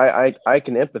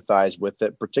can empathize with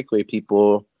it, particularly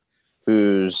people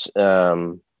whose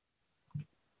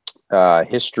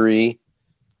history,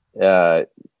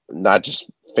 not just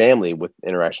family with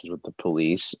interactions with the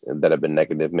police that have been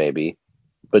negative, maybe,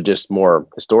 but just more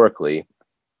historically. I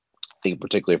think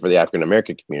particularly for the African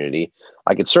American community,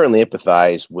 I could certainly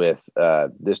empathize with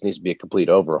this needs to be a complete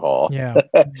overhaul. Yeah,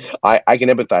 I can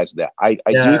empathize with that. I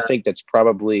do think that's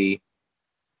probably.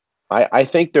 I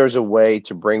think there's a way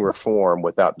to bring reform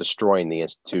without destroying the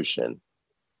institution.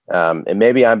 And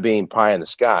maybe I'm being pie in the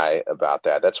sky about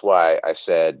that. That's why I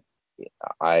said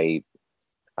I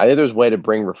think there's a way to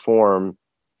bring reform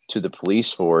to the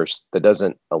police force that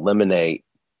doesn't eliminate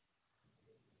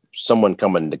someone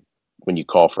coming to when you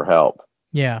call for help.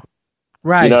 Yeah.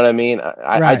 Right. You know what I mean?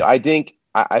 Right. I think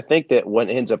that what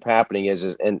ends up happening is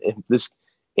and this,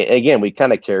 again, we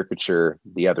kind of caricature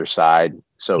the other side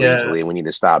so easily. We need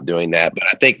to stop doing that. But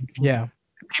I think people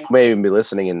may even be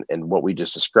listening and what we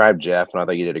just described, Jeff, and I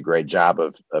think you did a great job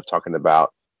of talking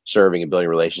about serving and building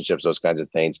relationships, those kinds of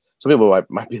things. Some people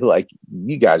might be like,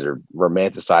 you guys are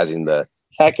romanticizing the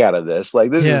heck out of this. Like,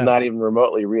 this is not even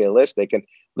remotely realistic. And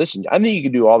listen, I think you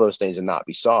can do all those things and not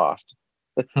be soft.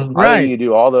 I think you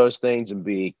do all those things and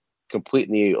be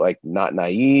completely like not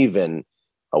naive and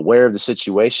aware of the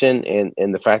situation.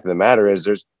 And the fact of the matter is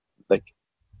there's like,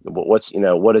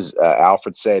 what does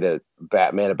Alfred say to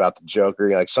Batman about the Joker?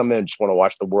 Like, some men just want to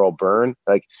watch the world burn.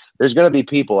 Like, there's going to be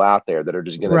people out there that are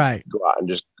just going to go out and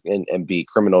just and be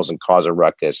criminals and cause a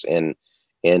ruckus and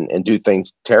do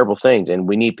terrible things. And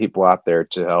we need people out there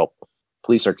to help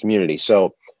police our community.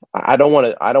 So I don't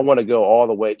want to go all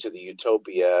the way to the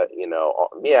utopia,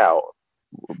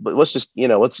 but let's just,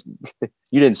 let's,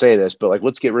 you didn't say this, but like,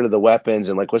 let's get rid of the weapons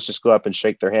and like, let's just go up and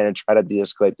shake their hand and try to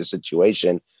de-escalate the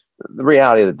situation. The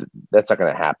reality is that's not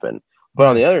going to happen. But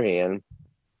on the other hand,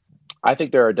 I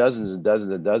think there are dozens and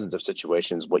dozens and dozens of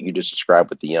situations, what you just described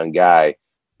with the young guy,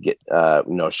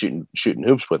 shooting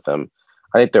hoops with them.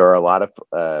 I think there are a lot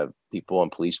of people in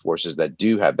police forces that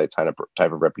do have that type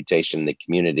of reputation in the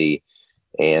community.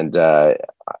 And but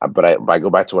I go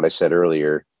back to what I said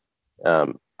earlier.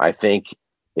 I think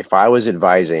if I was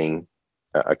advising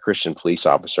a Christian police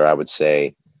officer, I would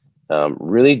say,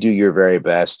 really do your very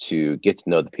best to get to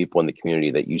know the people in the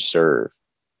community that you serve.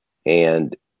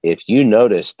 And if you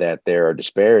notice that there are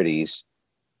disparities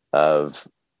of,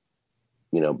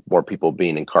 more people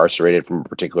being incarcerated from a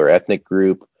particular ethnic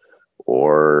group,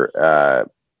 or,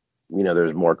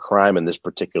 there's more crime in this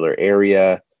particular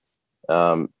area,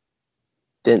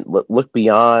 then look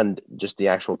beyond just the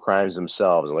actual crimes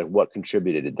themselves and like what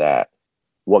contributed to that.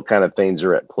 What kind of things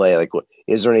are at play? Like,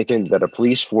 is there anything that a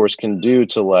police force can do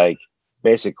to like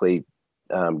basically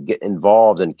get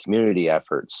involved in community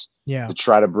efforts to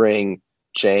try to bring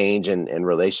change and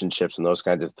relationships and those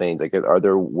kinds of things? Like, are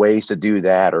there ways to do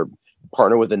that, or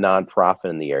partner with a nonprofit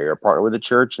in the area, or partner with a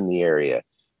church in the area?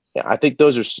 Yeah, I think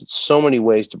those are so many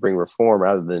ways to bring reform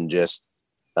rather than just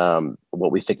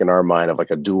what we think in our mind of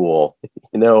like a duel.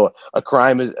 A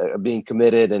crime is being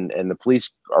committed and the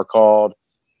police are called,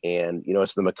 and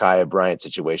it's the Ma'Khia Bryant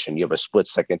situation. You have a split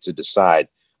second to decide.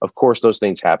 Of course, those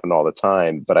things happen all the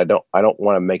time, but I don't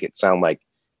want to make it sound like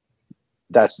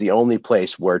that's the only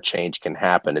place where change can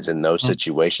happen is in those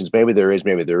situations. Maybe there is,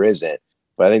 maybe there isn't.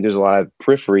 But I think there's a lot of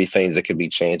periphery things that can be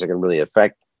changed that can really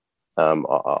affect a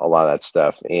lot of that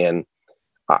stuff. And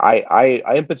I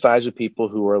empathize with people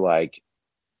who are like,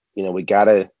 we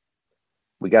gotta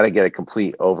get a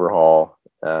complete overhaul.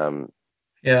 And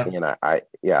I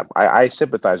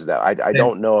sympathize with that. I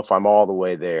don't know if I'm all the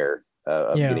way there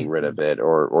of getting rid of it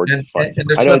or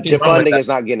defunding. I know defunding is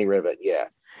not getting rid of it. Yeah.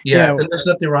 And there's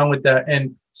nothing wrong with that.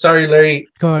 And sorry, Larry.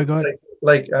 Go ahead.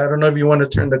 Like I don't know if you want to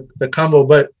turn the combo,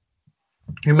 but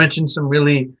you mentioned some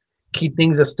really key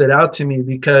things that stood out to me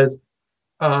because,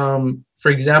 for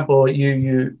example,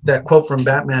 you that quote from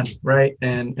Batman, right,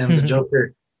 and the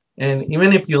Joker. And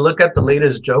even if you look at the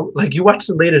latest Joker, like you watch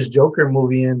the latest Joker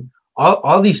movie, and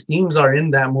all these themes are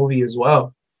in that movie as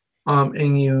well. And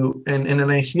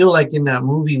I feel like in that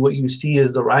movie, what you see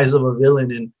is the rise of a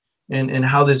villain and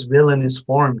how this villain is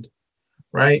formed,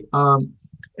 right?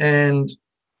 And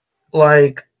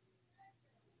like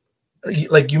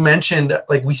you mentioned,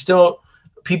 like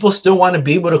people still want to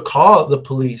be able to call the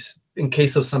police in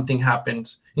case something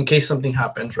happens,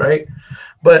 right?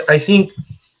 But I think,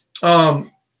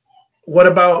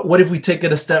 what if we take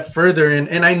it a step further?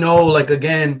 And I know, like,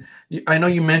 again, I know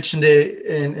you mentioned it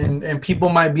and people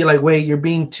might be like, wait, you're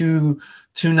being too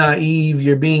too naive,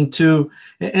 you're being too,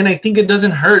 and I think it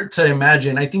doesn't hurt to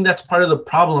imagine. I think that's part of the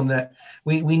problem, that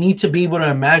we need to be able to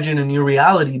imagine a new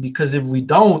reality, because if we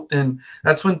don't, then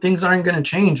that's when things aren't going to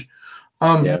change.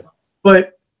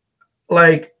 But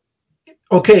like,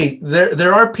 okay,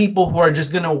 there are people who are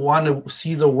just going to want to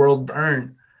see the world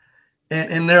burn.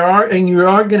 And you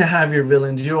are going to have your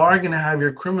villains, you are going to have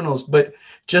your criminals, but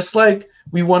just like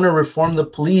we want to reform the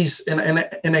police, and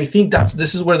I think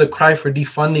this is where the cry for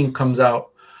defunding comes out.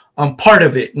 Part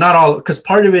of it, not all, because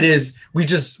part of it is we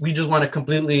just want to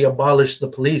completely abolish the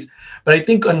police. But I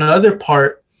think another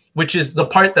part, which is the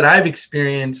part that I've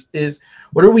experienced, is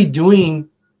what are we doing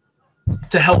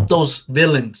to help those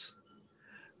villains,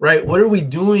 right? What are we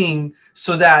doing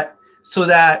so that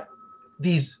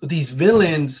these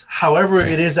villains, however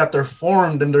it is that they're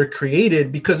formed and they're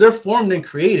created, because they're formed and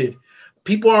created.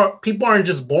 People aren't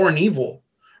just born evil,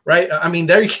 right? I mean,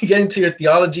 there you can get into your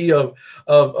theology of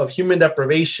human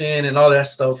deprivation and all that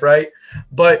stuff, right?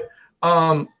 But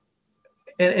and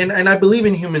I believe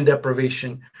in human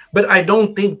deprivation, but I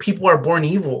don't think people are born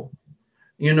evil.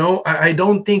 You know, I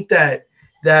don't think that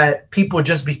people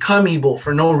just become evil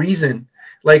for no reason.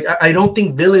 Like, I don't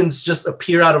think villains just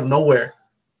appear out of nowhere.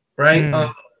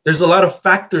 Right? There's a lot of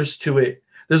factors to it.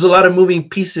 There's a lot of moving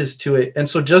pieces to it. And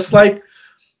so just like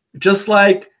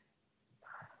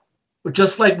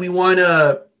we want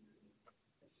to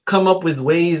come up with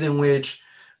ways in which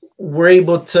we're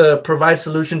able to provide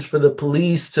solutions for the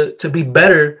police to be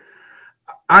better,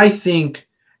 I think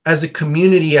as a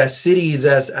community, as cities,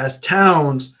 as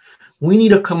towns, we need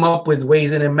to come up with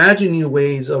ways and imagine new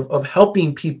ways of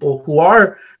helping people who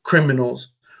are criminals,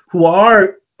 who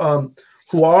are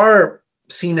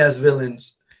seen as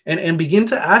villains, and begin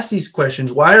to ask these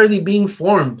questions. Why are they being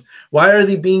formed? Why are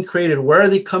they being created? Where are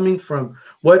they coming from?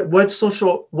 What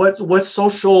social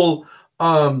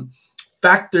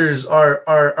factors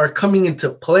are coming into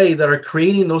play that are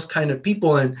creating those kind of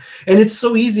people? And it's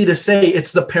so easy to say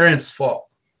it's the parents' fault.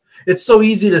 It's so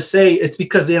easy to say it's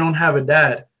because they don't have a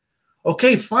dad.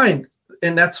 Okay, fine.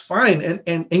 And that's fine.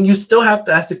 And you still have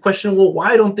to ask the question, well,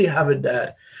 why don't they have a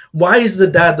dad? Why is the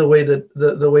dad the way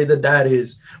the dad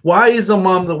is? Why is the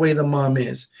mom the way the mom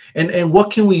is? And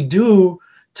what can we do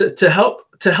to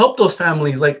help those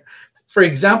families? Like, for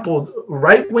example,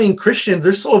 right-wing Christians,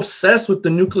 they're so obsessed with the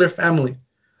nuclear family.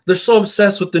 They're so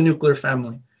obsessed with the nuclear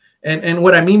family. And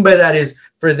what I mean by that is,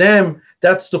 for them,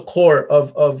 that's the core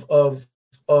of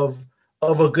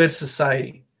a good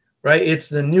society, right? It's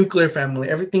the nuclear family.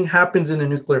 Everything happens in the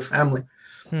nuclear family.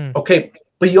 Okay.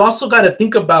 But you also got to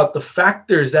think about the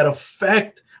factors that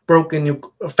affect broken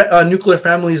nuclear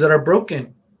families that are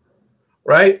broken,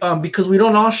 right? Because we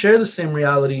don't all share the same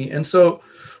reality. And so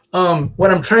what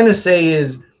I'm trying to say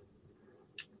is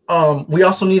we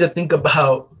also need to think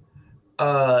about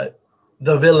the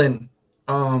villain,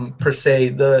 per se,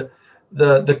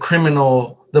 the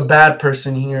criminal, the bad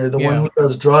person here, the one who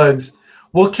does drugs.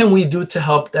 What can we do to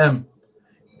help them?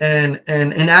 And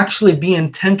actually be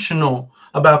intentional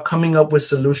about coming up with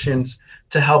solutions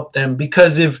to help them.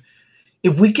 Because if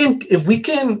we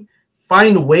can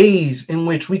find ways in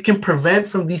which we can prevent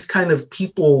from these kind of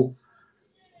people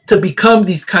to become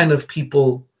these kind of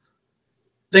people,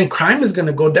 then crime is going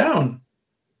to go down.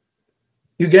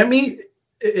 You get me?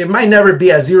 It might never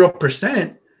be at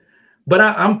 0%, but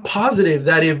I'm positive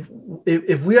that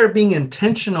if we are being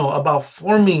intentional about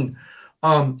forming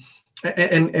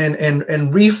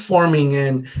and reforming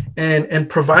and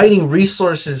providing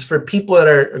resources for people that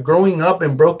are growing up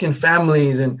in broken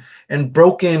families and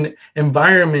broken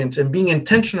environments, and being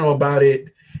intentional about it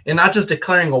and not just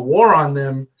declaring a war on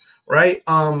them, right?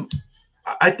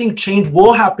 I think change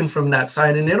will happen from that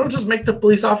side, and it'll just make the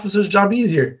police officer's job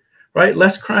easier, right?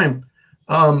 Less crime.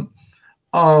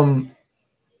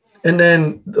 And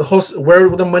then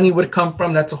where the money would come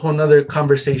from, that's a whole nother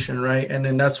conversation, right? And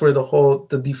then that's where the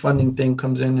defunding thing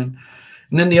comes in. And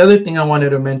then the other thing I wanted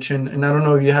to mention, and I don't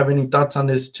know if you have any thoughts on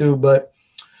this too, but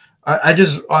I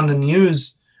just, on the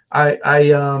news, I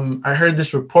heard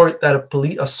this report that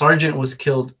a sergeant was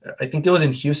killed. I think it was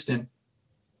in Houston.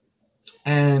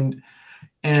 And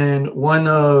one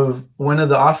of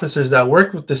the officers that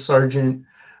worked with the sergeant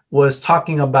was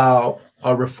talking about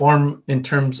a reform in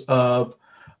terms of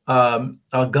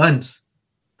guns,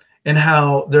 and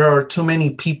how there are too many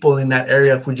people in that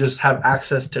area who just have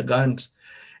access to guns,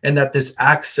 and that this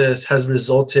access has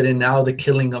resulted in now the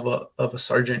killing of a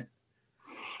sergeant.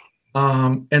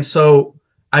 And so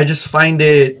I just find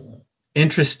it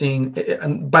interesting.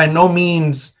 And by no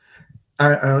means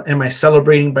am I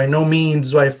celebrating. By no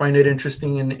means do I find it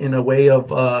interesting in a way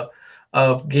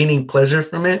of gaining pleasure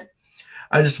from it.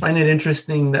 I just find it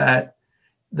interesting that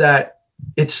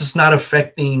it's just not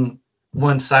affecting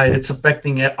one side. It's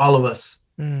affecting all of us.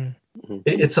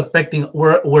 It's affecting,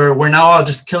 we're now all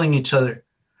just killing each other,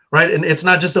 right? And it's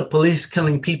not just the police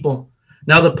killing people.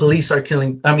 Now the police are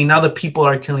killing, now the people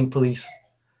are killing police.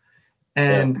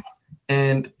 And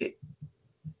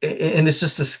it's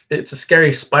just it's a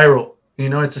scary spiral,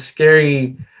 it's a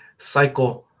scary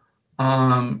cycle.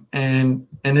 And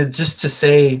it's just to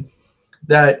say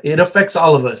that it affects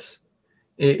all of us.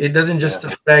 It doesn't just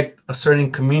affect a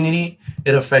certain community,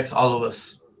 it affects all of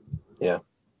us. Yep.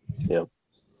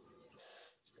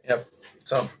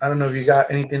 So I don't know if you got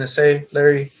anything to say,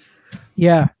 Larry.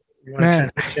 Yeah. You want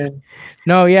to transition?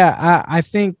 No, yeah. I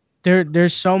think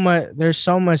there's so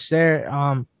much there.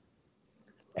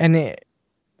 And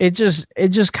it just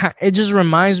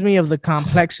reminds me of the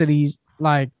complexities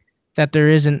like that there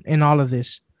is in all of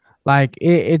this. Like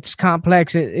it's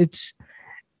complex. I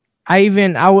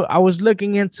was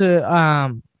looking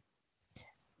into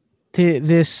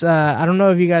this I don't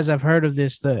know if you guys have heard of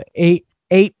this, the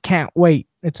eight can't wait.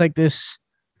 It's like this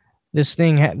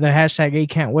thing, the hashtag 8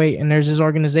 can't wait, and there's this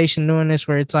organization doing this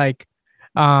where it's like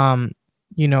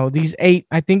these 8,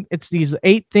 I think it's these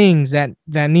 8 things that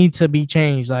need to be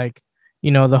changed, like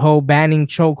the whole banning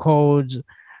chokeholds,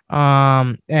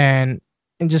 and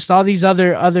just all these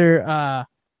other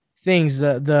things,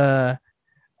 the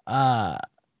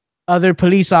other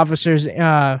police officers,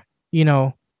 what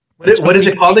is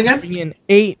it called again?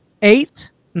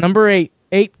 Number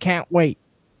 8 can't wait.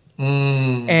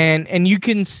 And you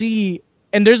can see,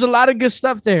 and there's a lot of good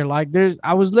stuff there. Like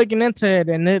I was looking into it,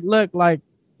 and it looked like,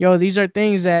 these are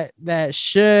things that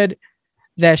should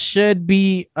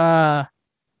be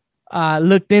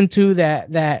looked into,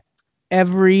 that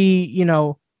every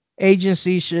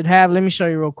agency should have. Let me show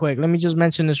you real quick. Let me just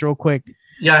mention this real quick.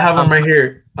 Yeah, I have them right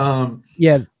here.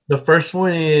 The first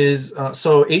one is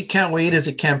so 8 Can't Wait is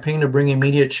a campaign to bring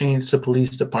immediate change to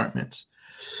police departments.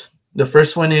 The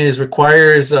first one is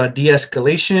requires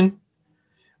de-escalation,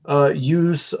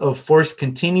 use of force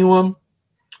continuum,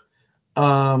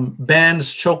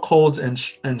 bans chokeholds and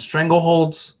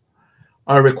strangleholds,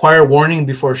 require warning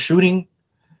before shooting,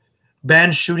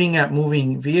 ban shooting at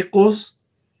moving vehicles,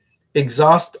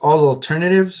 exhaust all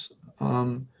alternatives,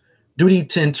 duty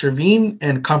to intervene,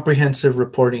 and comprehensive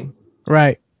reporting.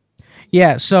 Right.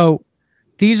 Yeah. So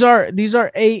these are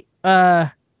 8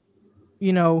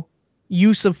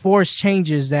 use of force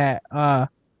changes that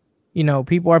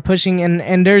people are pushing,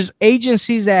 and there's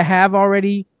agencies that have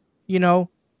already done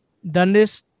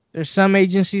this. There's some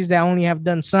agencies that only have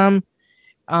done some,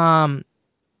 but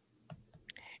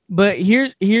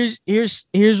here's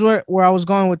where I was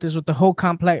going with this, with the whole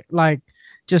complex, like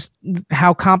just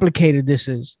how complicated this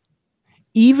is.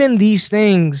 Even these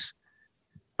things,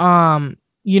 like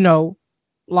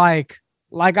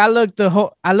I look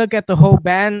at the whole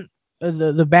ban,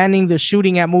 the banning the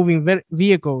shooting at moving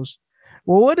vehicles.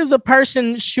 Well, what if the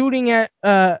person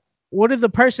what if the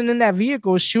person in that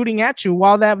vehicle is shooting at you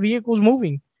while that vehicle's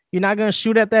moving? You're not gonna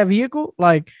shoot at that vehicle,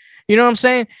 like, you know what I'm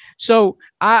saying? So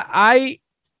I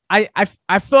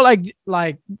feel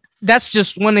like that's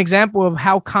just one example of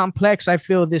how complex I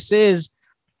feel this is,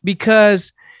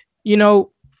 because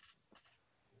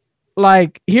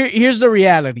like here's the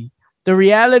reality. The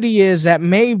reality is that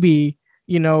maybe,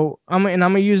 I'm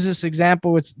gonna use this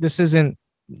example. This isn't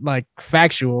like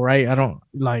factual, right? I don't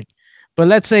like, but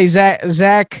let's say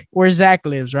Zach, where Zach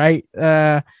lives, right?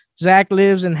 Zach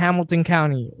lives in Hamilton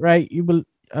County, right?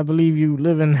 I believe you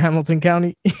live in Hamilton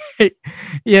County.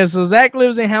 Yeah. So Zach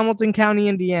lives in Hamilton County,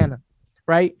 Indiana,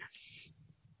 right?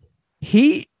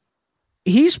 He's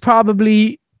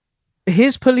probably,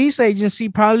 his police agency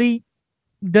probably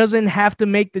doesn't have to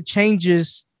make the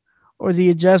changes or the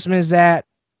adjustments that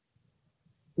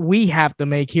we have to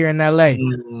make here in LA.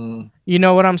 Mm-hmm. You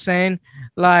know what I'm saying?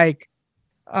 Like,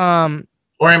 or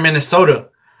in Minnesota,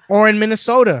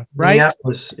 right?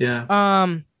 Minneapolis, yeah.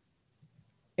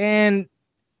 And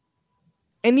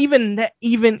even that,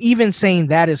 even saying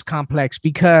that is complex,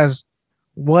 because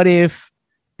what if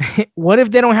they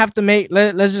don't have to make,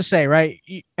 let's just say, right?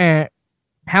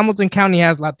 Hamilton County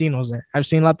has Latinos there. I've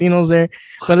seen Latinos there,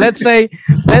 but let's say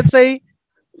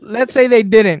they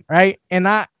didn't, right? And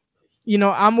I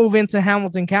move into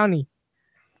Hamilton County.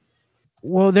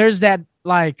 Well, there's that,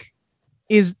 like,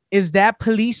 is that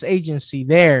police agency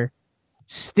there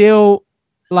still,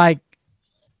 like,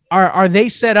 are they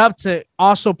set up to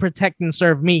also protect and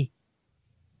serve me?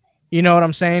 You know what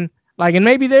I'm saying? Like, and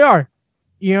maybe they are,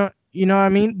 you know what I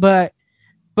mean? But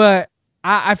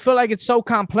I feel like it's so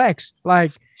complex.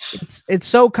 Like, it's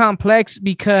so complex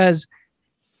because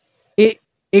it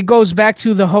goes back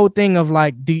to the whole thing of,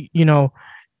 like,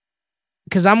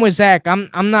 because I'm with Zach.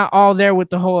 I'm not all there with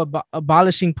the whole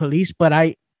abolishing police, but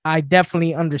I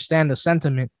definitely understand the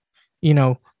sentiment, you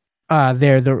know,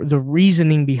 the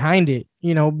reasoning behind it,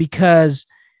 you know, because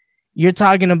you're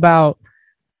talking about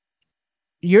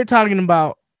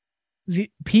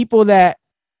the people that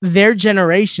their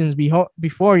generations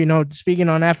before, you know, speaking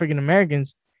on African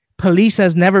Americans, police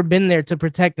has never been there to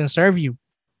protect and serve you,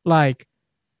 like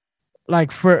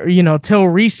for, you know, till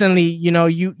recently, you know,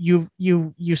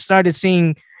 you started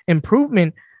seeing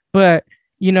improvement, but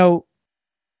you know,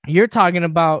 you're talking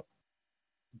about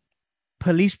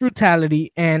police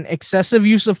brutality and excessive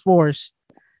use of force,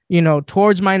 you know,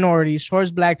 towards minorities,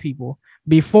 towards Black people.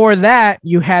 Before that,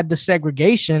 you had the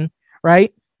segregation,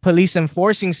 right? Police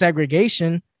enforcing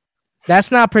segregation.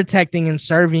 That's not protecting and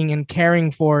serving and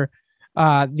caring for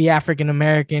the African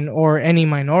American or any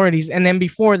minorities. And then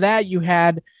before that, you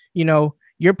had, you know,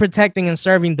 you're protecting and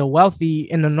serving the wealthy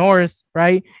in the North,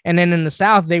 right? And then in the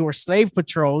South, they were slave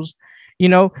patrols, you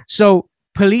know. So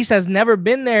police hasn't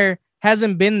been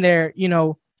there, you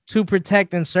know, to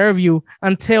protect and serve you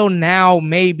until now,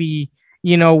 maybe,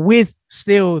 you know, with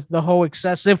still the whole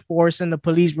excessive force and the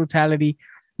police brutality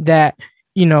that,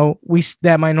 you know,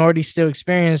 that minorities still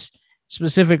experience,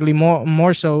 specifically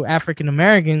more so African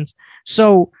Americans.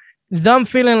 So them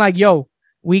feeling like, yo,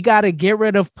 we got to get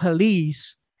rid of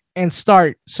police and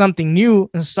start something new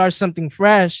and start something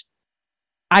fresh,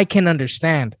 I can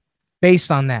understand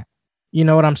based on that. You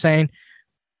know what I'm saying?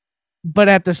 But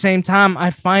at the same time, I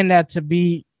find that to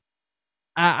be,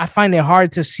 I find it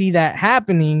hard to see that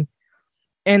happening.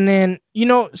 And then, you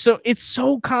know, so it's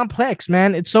so complex,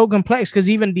 man. It's so complex because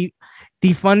even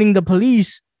defunding the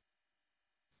police,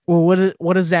 well,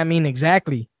 what does that mean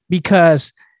exactly?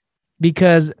 Because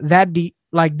that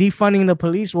like defunding the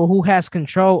police, well, who has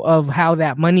control of how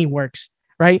that money works,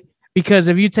 right? Because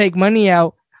if you take money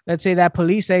out, let's say that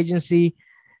police agency,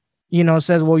 you know,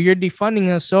 says, well, you're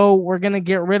defunding us, so we're going to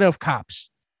get rid of cops,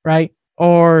 right?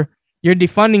 Or you're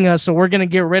defunding us, so we're going to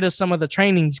get rid of some of the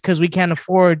trainings because we can't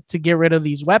afford to get rid of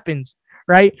these weapons,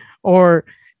 right? Or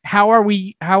how are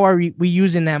we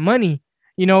using that money?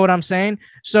 You know what I'm saying?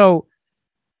 So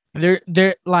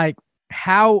they're like,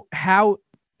 how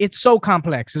it's so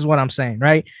complex is what I'm saying,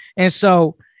 right? And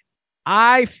so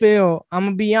I feel, I'm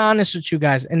gonna be honest with you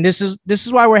guys, and this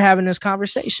is why we're having this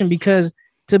conversation, because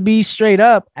to be straight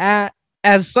up,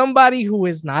 as somebody who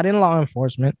is not in law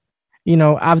enforcement, you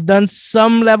know, I've done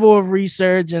some level of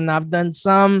research and I've done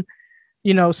some,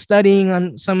 you know, studying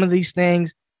on some of these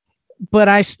things, but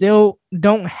I still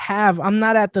I'm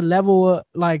not at the level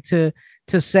like to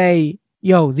say,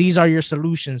 yo, these are your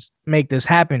solutions, make this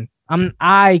happen.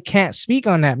 I can't speak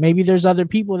on that. Maybe there's other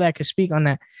people that could speak on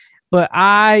that, but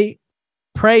I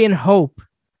pray and hope,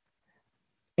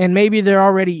 and maybe there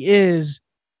already is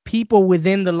people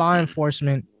within the law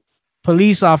enforcement,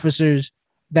 police officers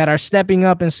that are stepping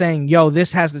up and saying, yo,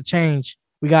 this has to change.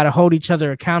 We got to hold each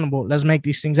other accountable. Let's make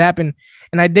these things happen.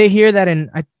 And I did hear that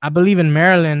I believe in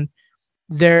Maryland,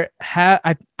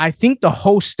 I think the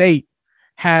whole state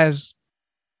has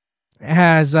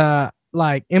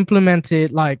like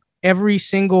implemented like every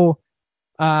single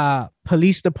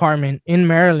police department in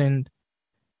Maryland.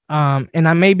 And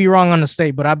I may be wrong on the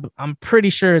state, but I'm pretty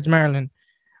sure it's Maryland.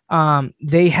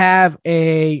 They have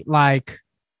a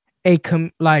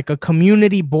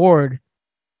community board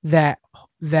that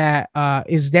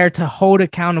is there to hold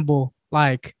accountable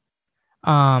like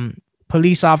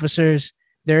police officers.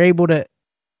 They're able to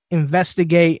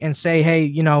investigate and say, hey,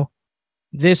 you know,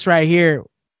 this right here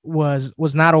was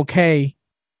not okay.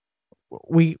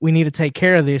 We need to take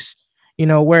care of this, you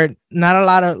know, where not a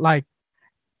lot of like,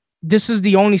 this is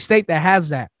the only state that has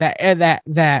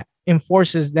that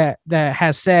enforces that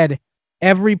has said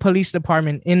every police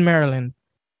department in Maryland,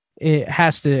 it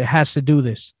has to do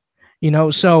this, you know?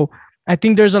 So I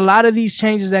think there's a lot of these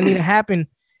changes that need to happen,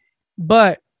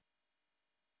 but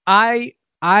I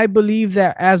believe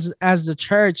that as the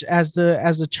church, as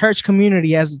the church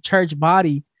community, as the church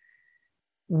body,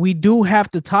 we do have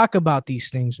to talk about these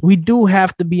things. We do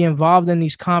have to be involved in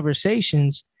these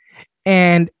conversations.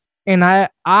 And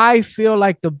I feel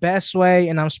like the best way,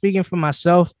 and I'm speaking for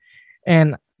myself,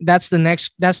 and that's the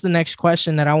next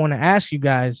question that I want to ask you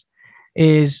guys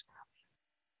is,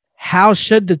 how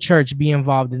should the church be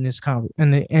involved in this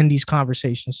in these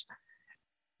conversations?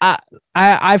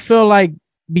 I feel like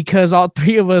because all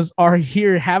three of us are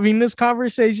here having this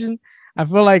conversation, I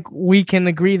feel like we can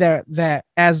agree that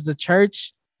as the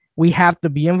church, we have to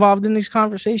be involved in these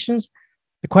conversations.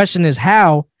 The question is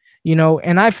how, you know,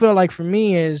 and I feel like for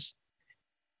me is,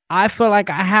 I feel like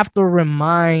I have to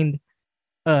remind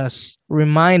us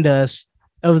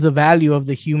of the value of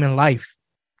the human life.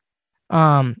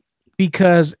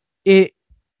 because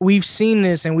we've seen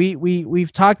this, and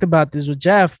we've talked about this with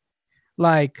Jeff,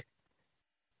 like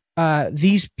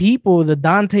these people, the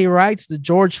Dante Wrights, the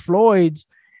George Floyds,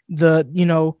 the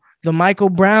Michael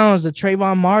Browns, the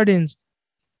Trayvon Martins,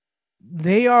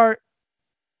 they are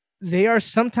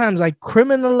sometimes like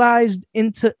criminalized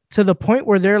to the point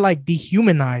where they're like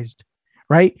dehumanized,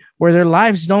 right? Where their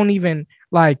lives don't even,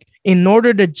 like, in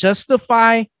order to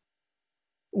justify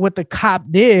what the cop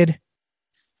did,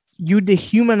 you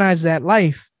dehumanize that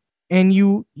life. And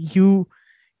we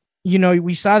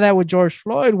saw that with George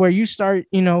Floyd, where you start,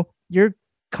 you're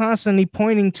constantly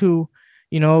pointing to,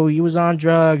 he was on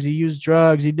drugs, he used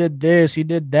drugs, he did this, he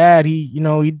did that, he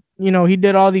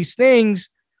did all these things,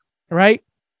 right?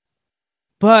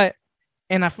 But,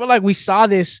 and I feel like we saw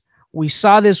this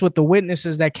with the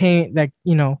witnesses that came,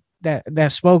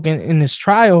 that spoke in this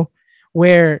trial,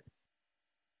 where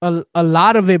a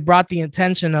lot of it brought the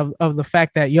attention of the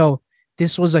fact that,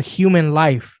 this was a human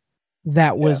life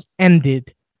that was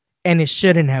ended, and it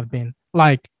shouldn't have been,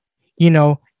 like,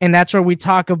 and that's where we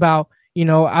talk about,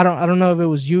 I don't know if it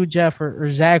was you, Jeff, or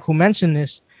Zach, who mentioned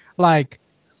this, like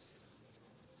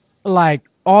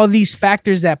all these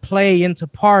factors that play into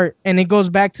part, and it goes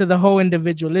back to the whole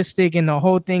individualistic and the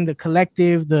whole thing, the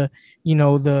collective, the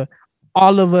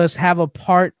all of us have a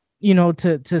part,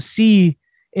 to see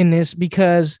in this,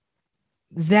 because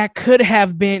that could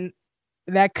have went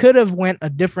a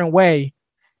different way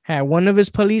had one of his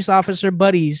police officer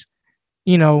buddies,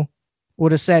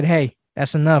 would have said, "Hey,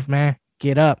 that's enough, man.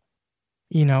 Get up."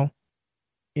 Get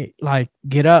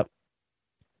up.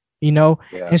 Yeah.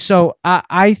 And so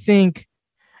I think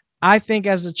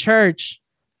as a church,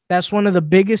 that's one of the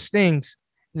biggest things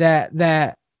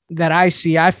that I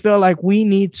see. I feel like we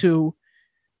need to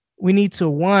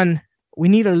listen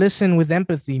with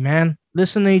empathy, man.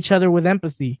 Listen to each other with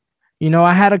empathy.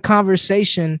 I had a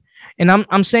conversation, and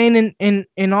I'm saying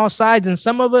in all sides, and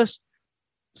some of us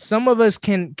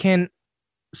can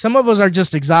some of us are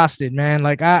just exhausted, man.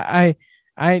 Like I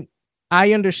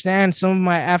understand some of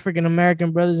my African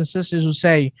American brothers and sisters who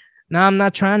say, "No, I'm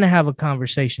not trying to have a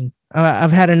conversation.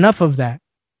 I've had enough of that,"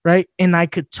 right? And I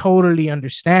could totally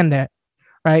understand that,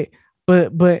 right?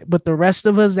 But the rest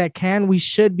of us that can, we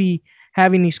should be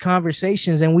having these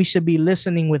conversations, and we should be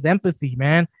listening with empathy,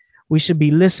 man. We should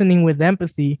be listening with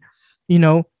empathy,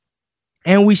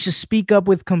 and we should speak up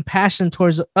with compassion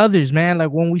towards others, man.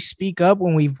 Like when we speak up,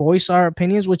 when we voice our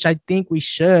opinions, which I think we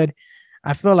should,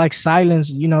 I feel like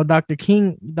silence, Dr.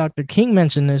 King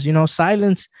mentioned this,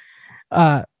 silence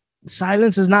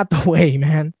is not the way,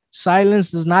 man.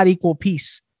 Silence does not equal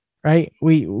peace, right?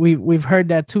 We've heard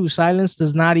that too. Silence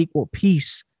does not equal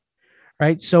peace,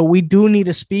 right? So we do need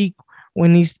to speak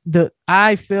when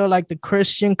I feel like the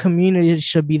Christian community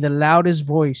should be the loudest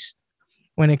voice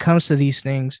when it comes to these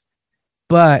things.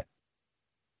 But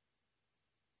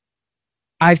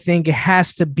I think it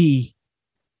has to be,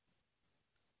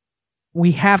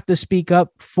 we have to speak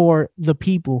up for the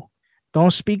people.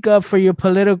 Don't speak up for your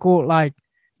political,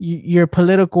 your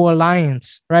political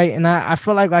alliance, right? And I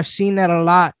feel like I've seen that a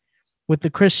lot with the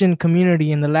Christian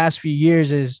community in the last few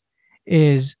years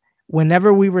is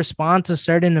whenever we respond to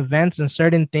certain events and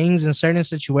certain things and certain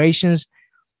situations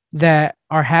that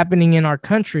are happening in our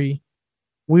country,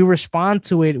 we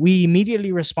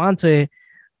immediately respond to it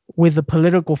with a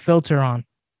political filter on,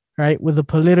 right? With a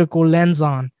political lens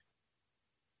on.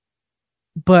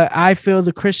 But I feel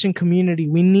the Christian community,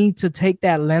 we need to take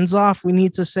that lens off. We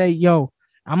need to say,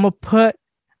 I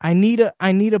need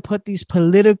to put these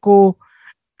political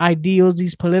ideals,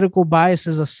 these political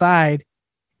biases aside,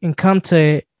 and come to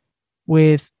it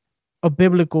with a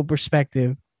biblical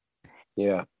perspective.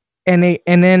 Yeah. And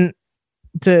then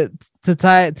to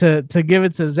tie it, to give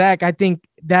it to Zach, I think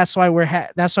that's why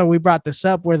we brought this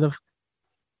up, where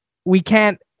we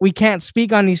can't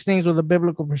speak on these things with a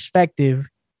biblical perspective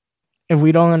if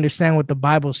we don't understand what the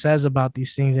Bible says about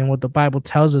these things and what the Bible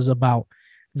tells us about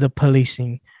the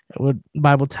policing, what the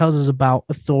Bible tells us about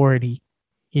authority,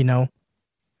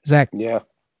 Zach. Yeah.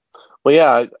 Well,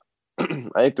 yeah,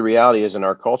 I think the reality is, in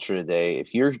our culture today,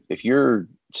 if you're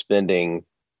spending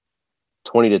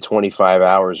 20 to 25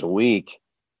 hours a week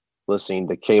listening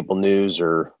to cable news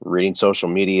or reading social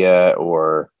media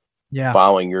or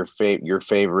following your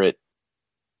favorite,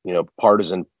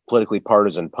 politically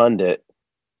partisan pundit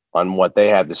on what they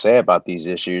have to say about these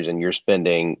issues, and you're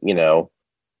spending, you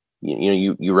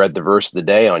read the verse of the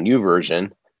day on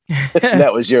YouVersion,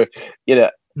 that was your,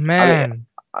 man.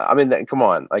 I mean, come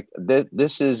on, like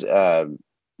this is an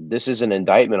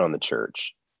indictment on the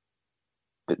church.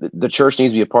 The church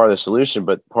needs to be a part of the solution,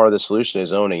 but part of the solution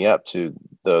is owning up to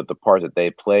the part that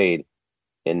they played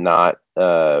and not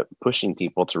pushing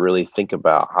people to really think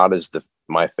about how does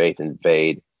my faith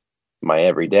invade my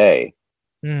everyday.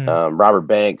 Robert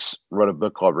Banks wrote a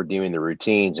book called Redeeming the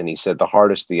Routines, and he said the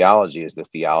hardest theology is the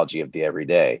theology of the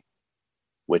everyday,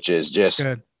 which is just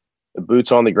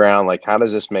boots on the ground. Like, how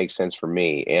does this make sense for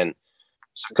me? And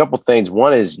so a couple things.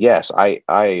 One is, yes, I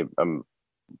am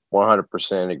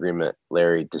 100% in agreement,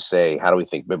 Larry, to say, how do we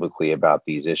think biblically about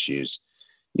these issues?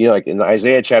 You know, like in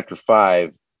Isaiah chapter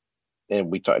 5,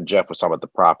 and Jeff was talking about the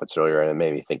prophets earlier, and it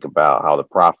made me think about how the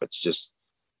prophets just,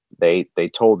 they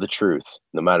told the truth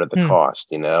no matter the cost,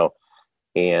 you know.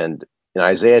 And in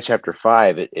Isaiah chapter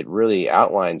 5, it really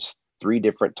outlines 3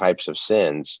 different types of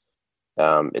sins.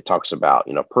 It talks about,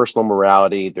 you know, personal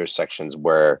morality. There's sections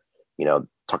where, you know,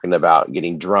 talking about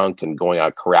getting drunk and going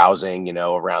out carousing, you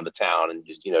know, around the town and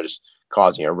just, you know, just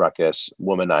causing a ruckus,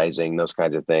 womanizing, those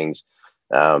kinds of things.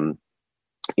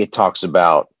 It talks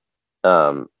about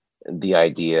the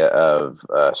idea of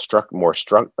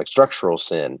structural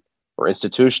sin or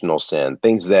institutional sin,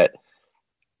 things that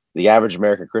the average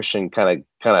American Christian kind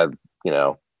of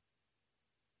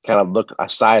look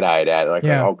side-eyed at, like,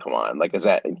 oh, come on, like, that's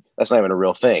not even a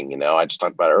real thing, you know. I just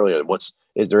talked about it earlier.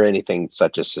 Is there anything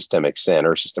such as systemic sin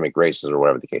or systemic racism or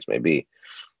whatever the case may be?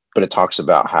 But it talks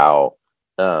about how,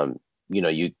 you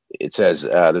know, it says,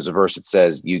 there's a verse that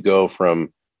says, you go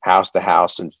from house to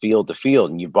house and field to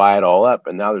field and you buy it all up,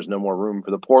 and now there's no more room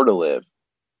for the poor to live.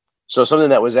 So something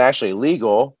that was actually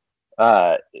legal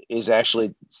is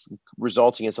actually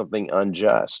resulting in something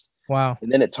unjust. Wow.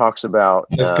 And then it talks about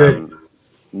that's good.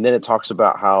 And then it talks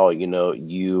about how, you know,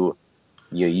 you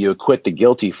acquit the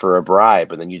guilty for a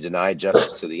bribe, and then you deny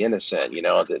justice to the innocent. You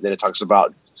know, then it talks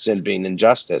about sin being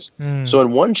injustice. So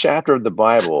in one chapter of the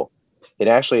Bible, it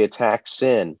actually attacks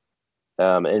sin,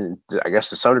 and I guess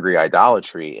to some degree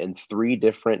idolatry, in 3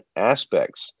 different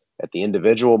aspects: at the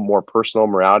individual, more personal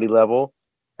morality level,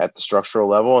 at the structural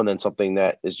level, and then something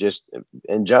that is just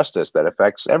injustice that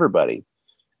affects everybody.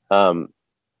 And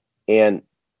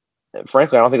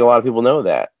frankly, I don't think a lot of people know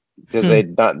that, because they're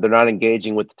not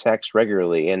engaging with the text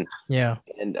regularly. And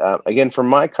again, from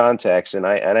my context, and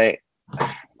I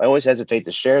always hesitate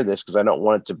to share this because I don't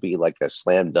want it to be like a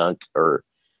slam dunk or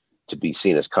to be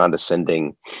seen as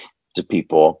condescending to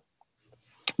people.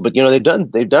 But you know,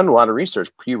 they've done a lot of research.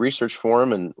 Pew Research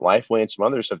Forum and Lifeway and some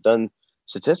others have done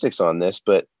statistics on this,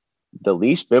 but the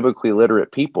least biblically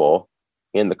literate people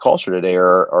in the culture today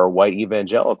are white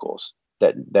evangelicals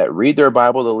that read their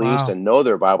Bible the least and know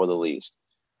their Bible the least.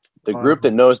 The group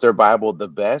that knows their Bible the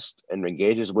best and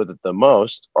engages with it the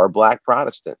most are Black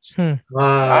Protestants. Wow.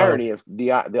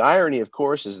 The irony, of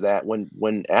course, is that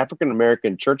when African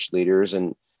American church leaders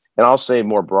and I'll say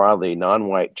more broadly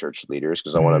non-white church leaders,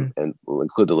 because I want to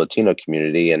include the Latino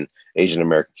community and Asian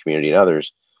American community and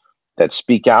others that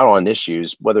speak out on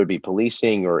issues, whether it be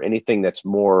policing or anything that's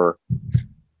more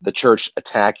the church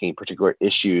attacking particular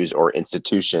issues or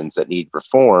institutions that need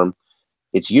reform,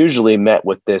 it's usually met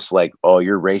with this like, oh,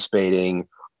 you're race baiting,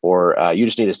 or you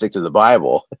just need to stick to the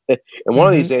Bible. And one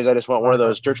of these days, I just want one of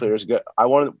those church leaders to go. I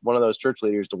want one of those church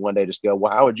leaders to one day just go,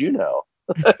 well, how would you know?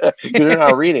 You're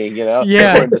not reading, you know,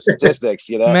 according to statistics,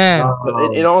 you know. Man.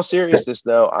 But in all seriousness,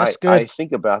 though, I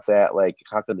think about that, like,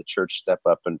 how can the church step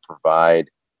up and provide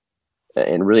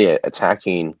and really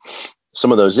attacking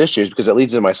some of those issues? Because it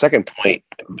leads to my second point.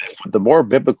 The more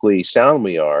biblically sound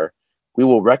we are, we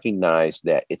will recognize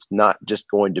that it's not just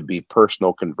going to be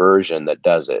personal conversion that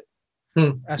does it.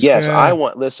 Yes, good.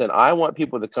 I want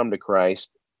people to come to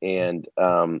Christ, and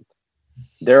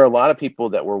there are a lot of people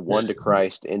that were won to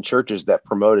Christ in churches that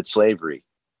promoted slavery.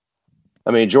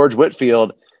 I mean, George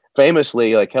Whitefield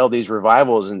famously held these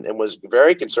revivals and was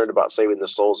very concerned about saving the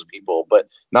souls of people, but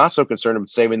not so concerned about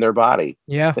saving their body.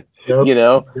 Yeah, you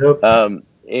know,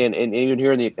 and even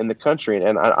here in the country,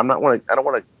 and I don't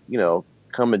want to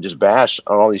come and just bash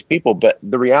on all these people, but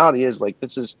the reality is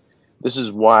this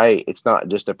is why it's not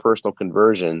just a personal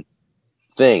conversion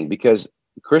thing, because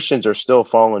Christians are still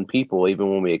fallen people,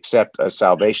 even when we accept a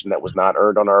salvation that was not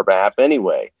earned on our behalf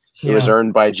anyway. It was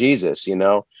earned by Jesus, you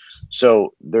know?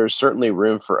 So there's certainly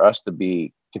room for us to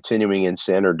be continuing in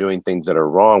sin or doing things that are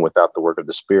wrong without the work of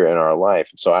the Spirit in our life.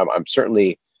 So I'm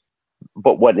certainly,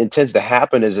 but what intends to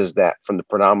happen is that from the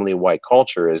predominantly white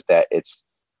culture is that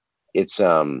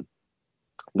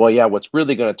what's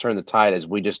really going to turn the tide is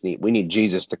we need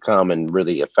Jesus to come and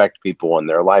really affect people in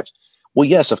their lives. Well,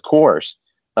 yes, of course.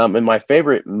 And my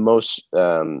favorite,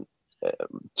 one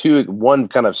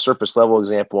kind of surface level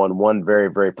example and one very,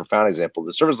 very profound example.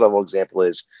 The surface level example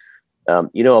is, a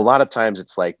lot of times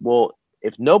it's like, well,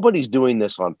 if nobody's doing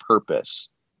this on purpose,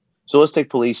 so let's take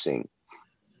policing.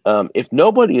 if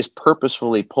nobody is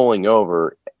purposefully pulling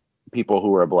over people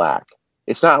who are black,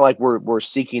 it's not like we're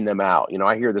seeking them out. You know,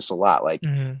 I hear this a lot. Like,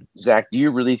 Zach, do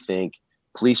you really think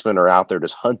policemen are out there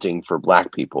just hunting for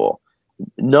black people?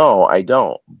 No, I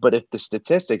don't. But if the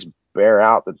statistics bear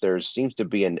out that there seems to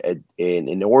be an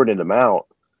inordinate amount,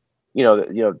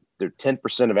 they're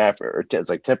 10% of it's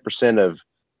like 10% of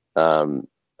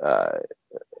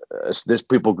this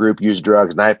people group use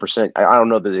drugs, 9%. I don't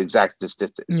know the exact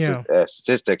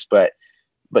statistics, but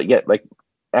yet, like,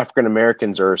 African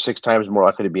Americans are 6 times more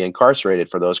likely to be incarcerated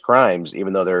for those crimes,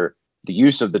 even though the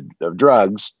use of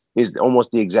drugs is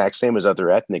almost the exact same as other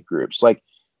ethnic groups. Like,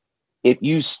 if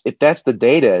that's the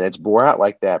data and it's bore out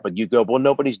like that, but you go, well,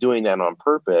 nobody's doing that on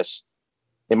purpose.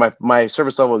 And my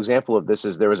service level example of this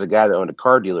is there was a guy that owned a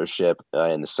car dealership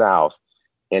in the South,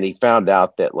 and he found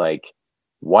out that, like,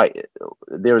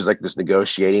 there was like this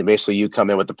negotiating. Basically, you come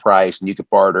in with the price and you could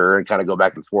barter and kind of go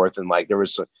back and forth. And like that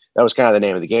was kind of the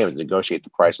name of the game, to negotiate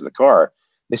the price of the car.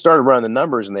 They started running the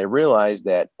numbers and they realized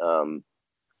that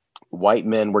white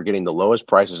men were getting the lowest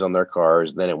prices on their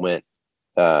cars. Then it went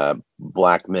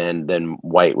black men, then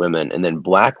white women, and then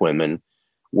black women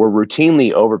were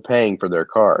routinely overpaying for their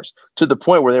cars to the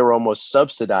point where they were almost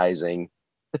subsidizing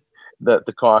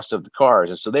the cost of the cars.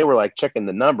 And so they were like checking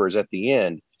the numbers at the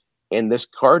end. And this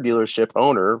car dealership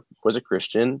owner was a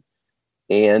Christian,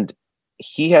 and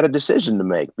he had a decision to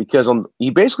make, because he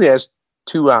basically has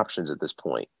 2 options at this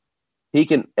point. He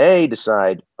can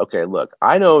decide, okay, look,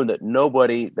 I know that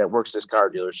nobody that works this car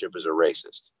dealership is a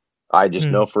racist. I just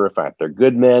know for a fact they're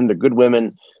good men, they're good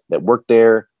women that work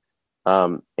there.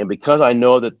 And because I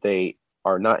know that they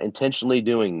are not intentionally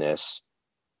doing this,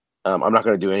 I'm not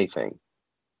going to do anything.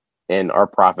 And our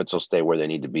profits will stay where they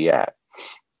need to be at.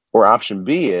 Or option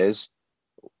B is,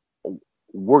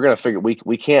 we're going to figure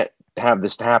we can't have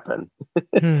this happen.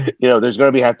 There's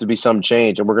going to have to be some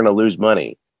change, and we're going to lose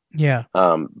money. Yeah.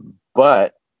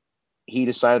 But he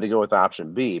decided to go with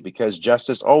option B because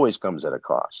justice always comes at a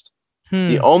cost.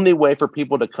 The only way for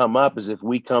people to come up is if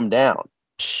we come down.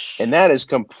 And that is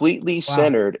completely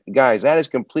centered, guys. That is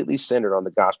completely centered on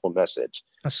the gospel message.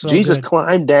 So Jesus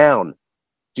climbed down.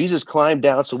 Jesus climbed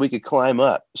down so we could climb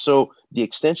up. So the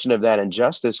extension of that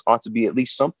injustice ought to be at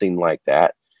least something like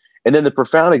that. And then the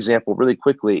profound example really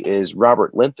quickly is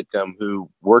Robert Linthicum, who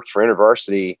worked for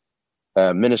InterVarsity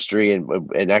ministry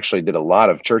and actually did a lot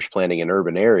of church planting in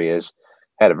urban areas,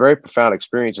 had a very profound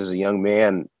experience as a young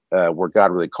man where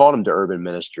God really called him to urban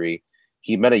ministry.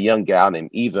 He met a young gal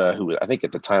named Eva, who I think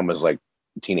at the time was like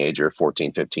a teenager,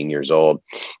 14, 15 years old,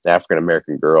 an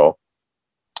African-American girl.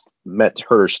 Heard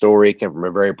her story, came from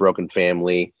a very broken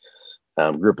family,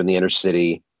 grew up in the inner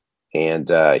city,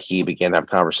 and he began to have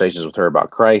conversations with her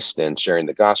about Christ and sharing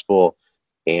the gospel.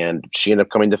 And she ended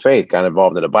up coming to faith, got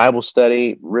involved in a Bible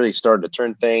study, really started to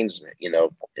turn things, in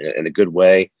a good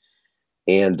way.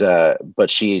 And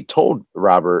but she told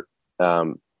Robert,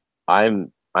 I'm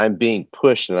being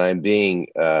pushed and I'm being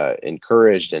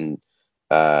encouraged and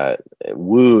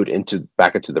wooed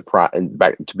back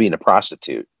to being a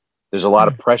prostitute. There's a lot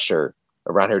of pressure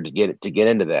around here to get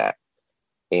into that.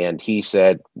 And he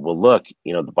said, well, look,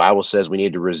 the Bible says we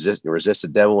need to resist the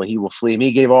devil and he will flee. And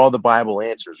he gave all the Bible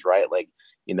answers, right? Like,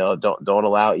 don't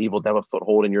allow evil to have a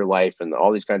foothold in your life and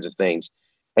all these kinds of things.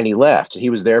 And he left. He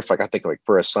was there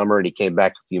for a summer, and he came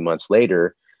back a few months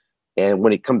later. And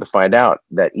when he come to find out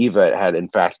that Eva had in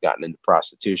fact gotten into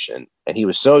prostitution, and he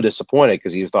was so disappointed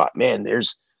because he thought, man,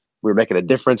 we're making a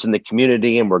difference in the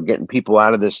community and we're getting people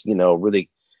out of this, really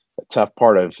tough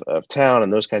part of town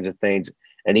and those kinds of things.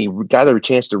 And he got a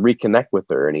chance to reconnect with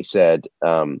her. And he said,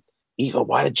 Eva,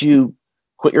 why did you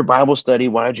quit your Bible study?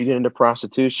 Why did you get into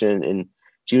prostitution? And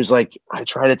she was like, I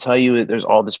try to tell you that there's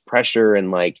all this pressure.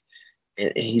 And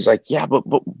he's like, yeah, but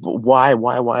why?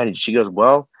 And she goes,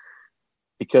 well,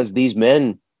 because these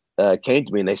men came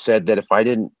to me and they said that if I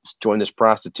didn't join this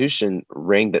prostitution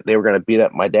ring, that they were going to beat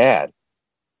up my dad.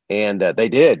 And they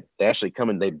did. They actually come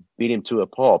and they beat him to a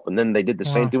pulp. And then they did the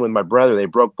same thing with my brother. They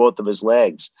broke both of his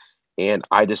legs. And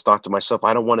I just thought to myself,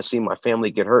 I don't want to see my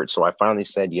family get hurt. So I finally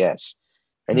said yes.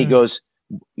 And he goes,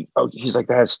 he's like,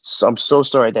 I'm so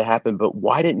sorry that happened, but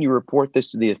why didn't you report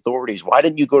this to the authorities? Why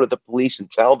didn't you go to the police and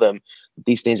tell them that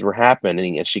these things were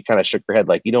happening? And she kind of shook her head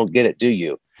like, you don't get it, do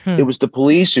you? It was the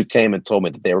police who came and told me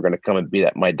that they were going to come and beat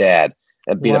up my dad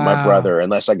and beat up my brother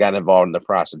unless I got involved in the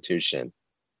prostitution.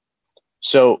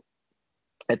 So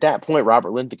at that point,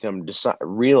 Robert Linthicum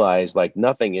realized like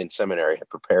nothing in seminary had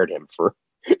prepared him for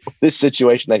this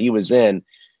situation that he was in,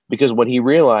 because what he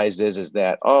realized is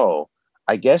that,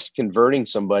 I guess converting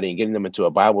somebody and getting them into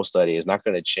a Bible study is not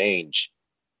going to change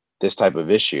this type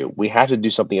of issue. We have to do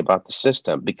something about the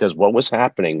system, because what was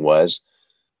happening was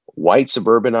white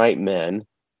suburbanite men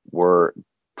were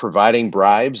providing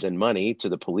bribes and money to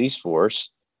the police force,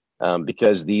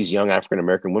 because these young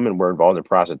African-American women were involved in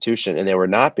prostitution, and they were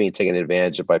not being taken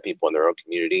advantage of by people in their own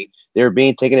community. They were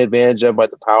being taken advantage of by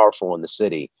the powerful in the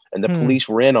city, and the police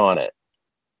were in on it.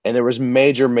 And there was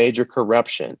major, major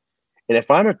corruption. And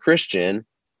if I'm a Christian,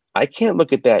 I can't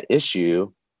look at that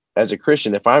issue as a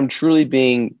Christian if I'm truly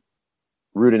being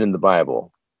rooted in the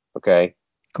Bible. Okay.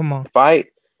 Come on.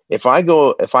 If I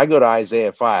go to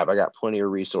Isaiah 5, I got plenty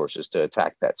of resources to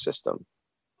attack that system.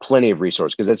 Plenty of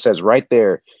resources, because it says right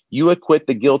there, you acquit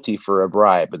the guilty for a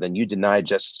bribe, but then you deny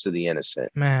justice to the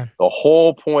innocent. Man. The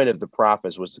whole point of the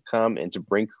prophets was to come and to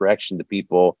bring correction to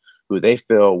people who they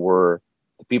feel were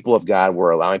the people of God,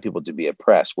 were allowing people to be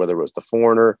oppressed, whether it was the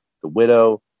foreigner, the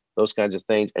widow, those kinds of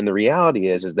things. And the reality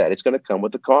is that it's going to come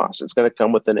with a cost. It's going to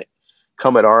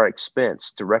come at our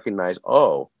expense to recognize,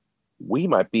 oh, we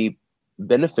might be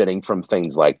benefiting from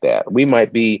things like that. We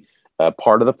might be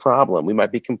part of the problem. We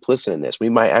might be complicit in this. We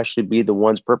might actually be the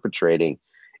ones perpetrating.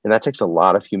 And that takes a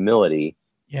lot of humility.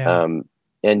 Yeah.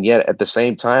 And yet at the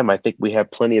same time, I think we have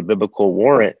plenty of biblical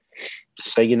warrant to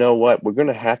say, you know what, we're going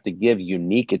to have to give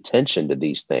unique attention to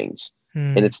these things.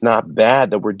 And it's not bad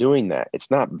that we're doing that. It's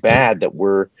not bad that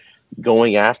we're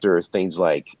going after things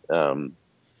like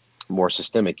more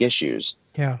systemic issues,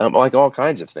 like all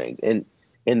kinds of things. And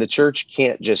the church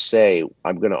can't just say,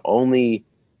 I'm going to only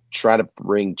try to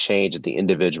bring change at the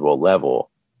individual level,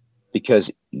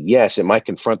 because yes, it might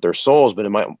confront their souls, but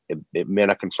it may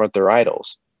not confront their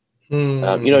idols.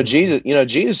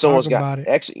 Jesus almost got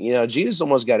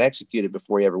executed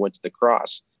before he ever went to the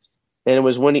cross. And it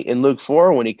was when in Luke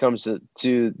 4, when he comes to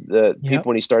the people,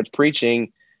 when he starts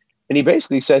preaching, and he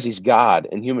basically says he's God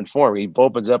in human form. He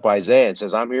opens up Isaiah and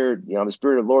says, I'm here, the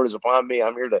Spirit of the Lord is upon me.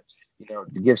 I'm here to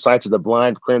give sight to the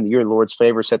blind, proclaim the year of the Lord's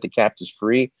favor, set the captives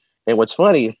free. And what's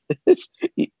funny is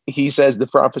he says the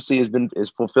prophecy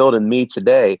is fulfilled in me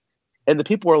today. And the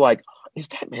people are like, is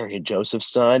that Mary and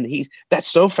Joseph's son? That's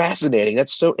so fascinating.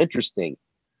 That's so interesting.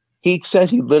 He says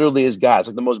he literally is God. It's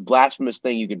like the most blasphemous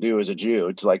thing you can do as a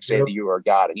Jew, to say that you are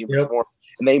God in human form.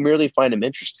 And they merely find him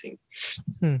interesting.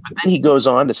 But then he goes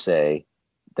on to say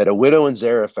that a widow in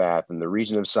Zarephath in the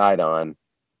region of Sidon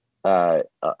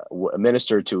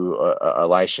ministered to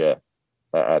Elisha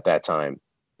at that time.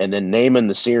 And then Naaman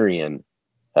the Syrian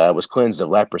was cleansed of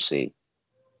leprosy.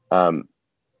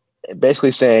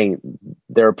 Basically saying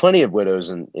there are plenty of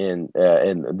widows in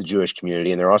the Jewish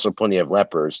community, and there are also plenty of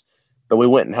lepers. But we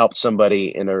went and helped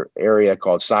somebody in an area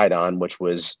called Sidon, which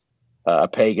was a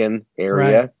pagan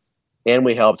area. Right. And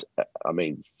we helped,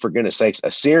 for goodness sakes,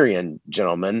 a Syrian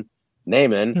gentleman,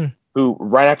 Naaman, who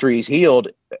right after he's healed,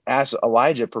 asked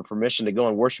Elijah for permission to go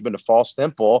and worship in a false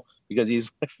temple, because he's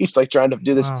like trying to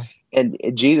do this. Wow. And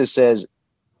Jesus says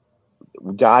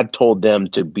God told them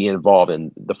to be involved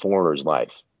in the foreigner's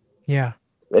life. Yeah.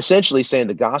 Essentially saying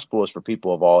the gospel is for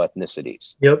people of all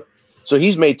ethnicities. Yep. So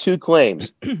he's made two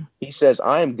claims. He says,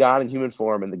 I am God in human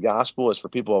form, and the gospel is for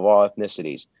people of all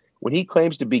ethnicities. When he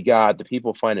claims to be God, the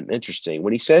people find him interesting.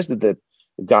 When he says that the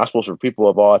gospel is for people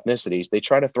of all ethnicities, they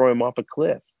try to throw him off a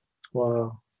cliff.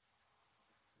 Wow.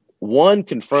 One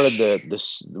confronted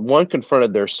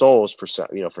their souls for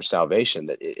salvation,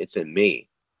 that it's in me.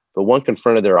 But one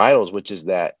confronted their idols, which is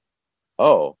that,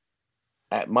 oh,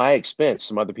 at my expense,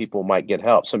 some other people might get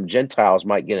help. Some Gentiles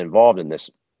might get involved in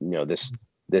this,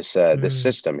 this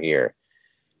system here.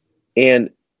 And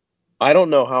I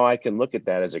don't know how I can look at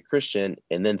that as a Christian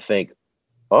and then think,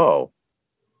 oh,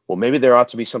 well, maybe there ought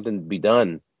to be something to be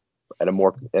done at a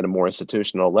more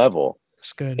institutional level.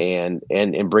 That's good.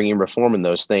 And bringing reform in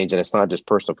those things. And it's not just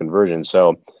personal conversion.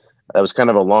 So that was kind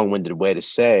of a long-winded way to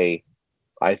say,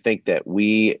 I think that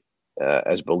we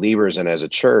as believers and as a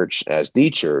church, as the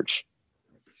church,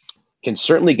 can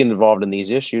certainly get involved in these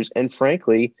issues, and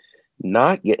frankly,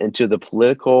 not get into the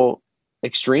political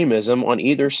extremism on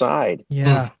either side.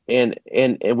 Yeah. And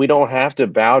we don't have to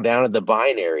bow down to the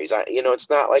binaries. It's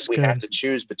not like we have to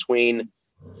choose between,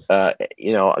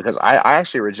 because I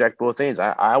actually reject both things.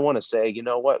 I want to say, you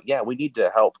know what? Yeah, we need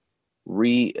to help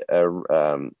reform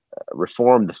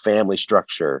the family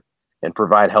structure and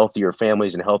provide healthier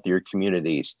families and healthier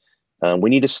communities.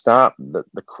 We need to stop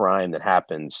the crime that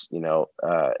happens, in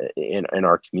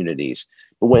our communities.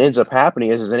 But what ends up happening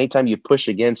is anytime you push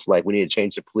against, like, we need to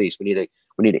change the police, we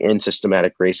need to end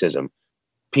systematic racism,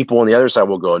 people on the other side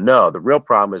will go, no, the real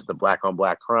problem is the black on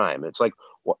black crime. It's like,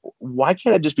 why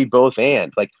can't it just be both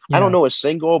and? Like, yeah. I don't know a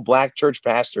single black church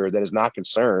pastor that is not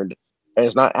concerned and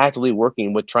is not actively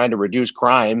working with trying to reduce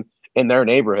crime in their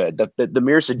neighborhood. The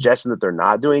mere suggestion that they're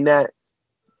not doing that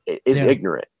is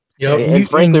ignorant. Yep. And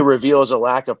frankly reveals a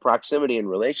lack of proximity in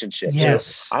relationships. Yes.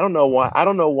 So I don't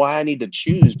know why I need to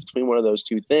choose between one of those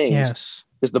two things. Yes.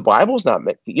 Because the Bible's not,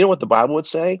 you know what the Bible would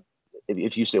say?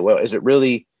 If you say, well, is it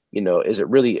really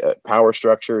power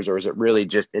structures, or is it really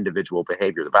just individual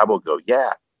behavior? The Bible would go,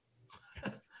 yeah.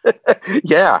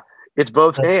 Yeah, it's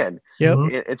both and. Yep.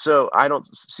 And so I don't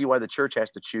see why the church has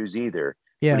to choose either.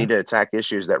 Yeah. We need to attack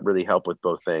issues that really help with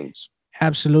both things.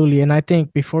 Absolutely. And I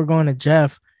think before going to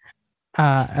Jeff,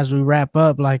 as we wrap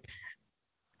up, like,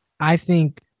 I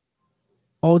think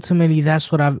ultimately that's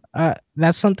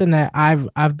something that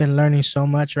I've been learning so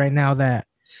much right now, that,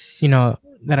 you know,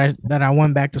 that I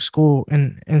went back to school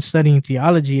and studying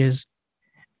theology, is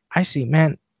I see,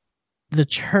 man, the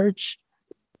church,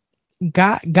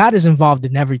 God is involved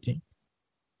in everything,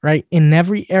 right? In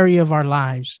every area of our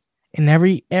lives, in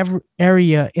every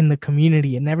area in the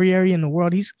community, in every area in the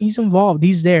world, he's involved.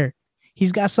 He's there.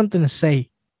 He's got something to say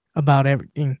about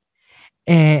everything.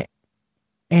 And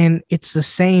it's the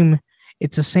same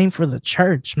for the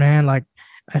church, man. Like,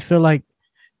 I feel like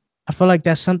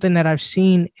that's something that I've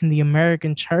seen in the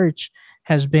American church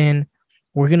has been,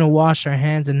 we're going to wash our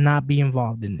hands and not be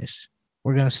involved in this.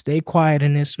 We're going to stay quiet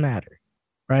in this matter.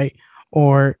 Right.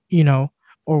 Or, you know,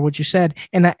 or what you said.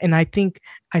 And I think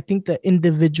the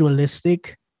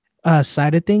individualistic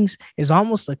side of things is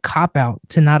almost a cop out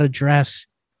to not address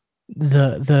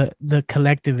the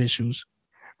collective issues.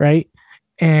 Right.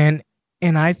 And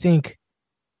I think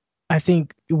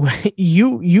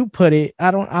you put it,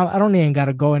 I don't even got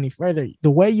to go any further.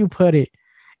 The way you put it,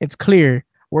 it's clear.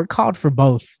 We're called for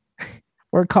both.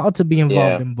 We're called to be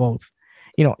involved in both,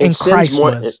 you know, and Christ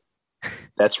was.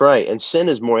 That's right. And sin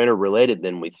is more interrelated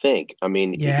than we think. I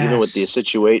mean, even with the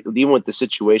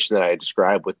situation that I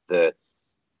described with the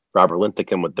Robert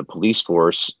Linthicum, with the police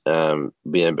force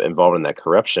being involved in that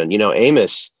corruption, you know,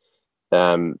 Amos,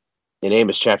 in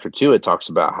Amos chapter 2, it talks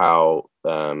about how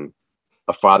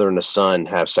a father and a son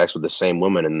have sex with the same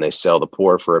woman and they sell the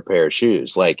poor for a pair of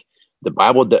shoes. Like, the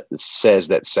Bible says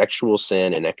that sexual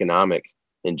sin and economic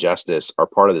injustice are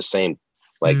part of the same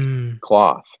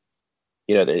cloth.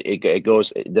 You know, it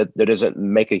goes, that doesn't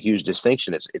make a huge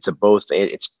distinction. It's a both.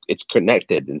 It's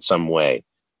connected in some way.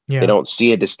 Yeah. They don't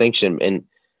see a distinction.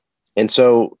 And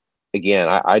so again,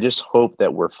 I just hope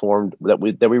that we're formed, that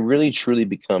we really truly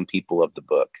become people of the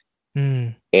book.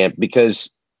 And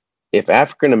because if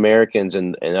African Americans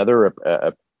and other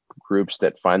groups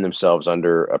that find themselves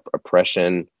under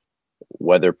oppression,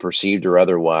 whether perceived or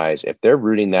otherwise, if they're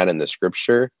rooting that in the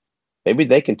scripture, maybe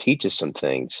they can teach us some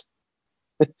things.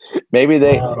 Maybe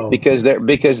because it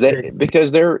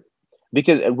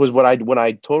was what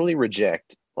I totally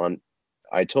reject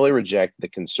I totally reject the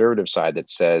conservative side that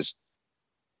says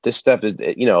this stuff is,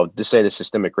 you know, to say the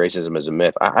systemic racism is a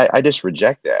myth. I just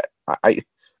reject that.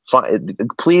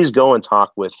 Please go and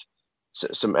talk with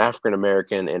some African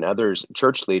American and others,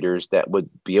 church leaders, that would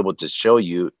be able to show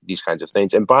you these kinds of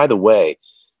things. And by the way,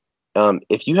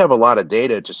 if you have a lot of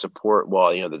data to support,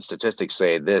 well, you know, the statistics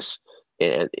say this,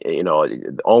 and, you know,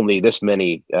 only this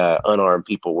many unarmed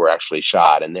people were actually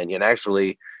shot, and then, you know,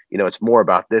 actually, you know, it's more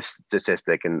about this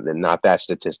statistic and not that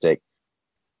statistic.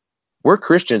 We're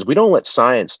Christians. We don't let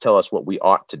science tell us what we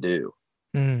ought to do.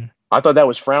 I thought that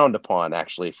was frowned upon,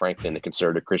 actually, frankly, in the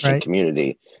conservative Christian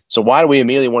community. So why do we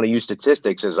immediately want to use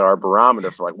statistics as our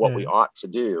barometer for like what we ought to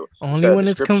do? Only when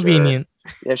it's convenient.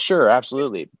 Yeah, sure,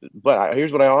 absolutely. But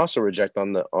here's what I also reject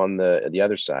on the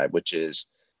other side, which is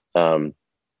that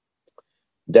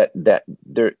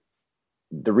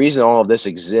the reason all of this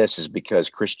exists is because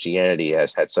Christianity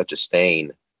has had such a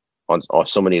stain on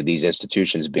so many of these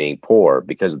institutions being poor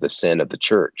because of the sin of the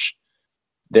church.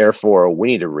 Therefore, we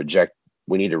need to reject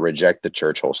the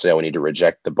church wholesale. We need to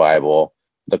reject the Bible.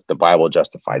 The Bible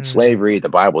justified slavery. The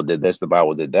Bible did this. The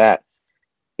Bible did that.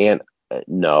 And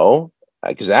no,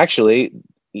 because actually,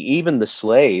 even the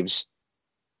slaves,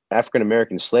 African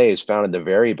American slaves, found in the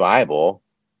very Bible,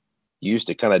 used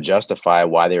to kind of justify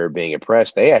why they were being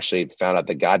oppressed. They actually found out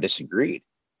that God disagreed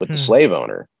with the slave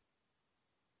owner.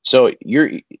 So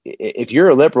if you're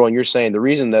a liberal and you're saying the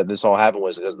reason that this all happened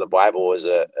was because the Bible was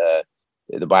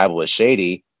the Bible is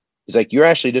shady, it's like you're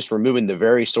actually just removing the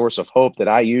very source of hope that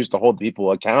I use to hold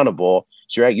people accountable.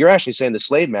 So you're actually saying the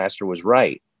slave master was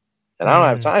right, and I don't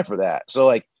have time for that. So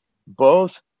like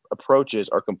both approaches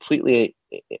are completely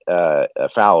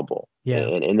fallible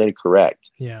and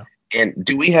incorrect. Yeah. And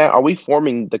are we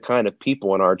forming the kind of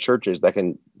people in our churches that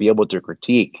can be able to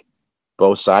critique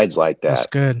both sides like that? That's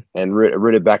good. And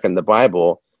root it back in the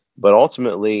Bible. But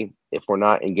ultimately, if we're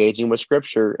not engaging with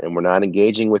scripture and we're not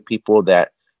engaging with people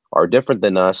that are different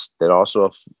than us, that also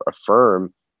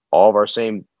affirm all of our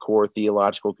same core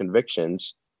theological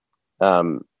convictions,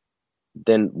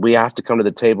 then we have to come to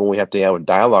the table and we have to have a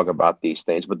dialogue about these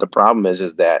things. But the problem is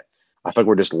that I think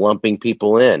we're just lumping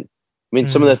people in. I mean,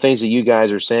 some of the things that you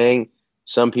guys are saying,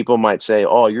 some people might say,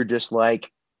 oh, you're just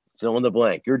like fill in the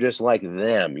blank. You're just like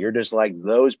them. You're just like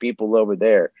those people over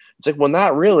there. It's like, well,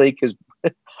 not really, because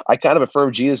I kind of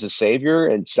affirm Jesus as Savior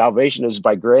and salvation is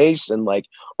by grace and like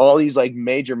all these like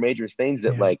major things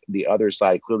that like the other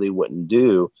side clearly wouldn't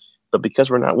do. But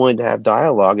because we're not willing to have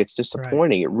dialogue, it's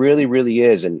disappointing. Right. It really, really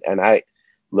is. And I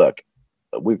look,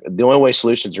 the only way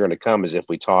solutions are going to come is if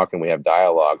we talk and we have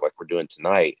dialogue like we're doing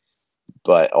tonight.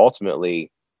 But ultimately,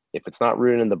 if it's not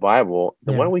rooted in the Bible,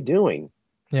 then what are we doing?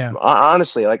 Yeah.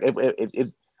 Honestly, like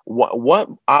what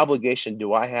obligation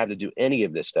do I have to do any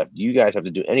of this stuff? Do you guys have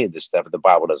to do any of this stuff if the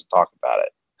Bible doesn't talk about it?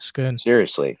 It's good.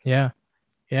 Seriously. Yeah.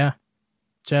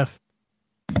 Jeff.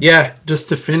 Yeah, just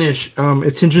to finish,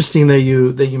 it's interesting that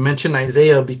you mentioned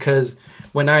Isaiah, because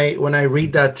when I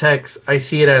read that text, I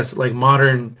see it as like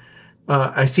modern,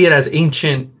 I see it as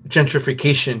ancient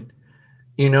gentrification.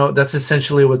 You know, that's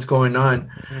essentially what's going on.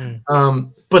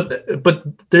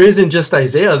 But there isn't just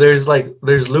Isaiah. There's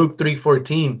Luke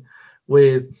 3:14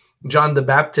 with John the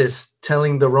Baptist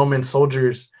telling the Roman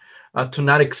soldiers to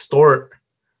not extort,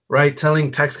 right? Telling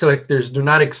tax collectors, do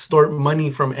not extort money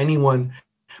from anyone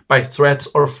by threats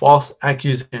or false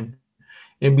accusation,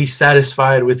 and be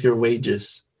satisfied with your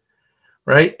wages,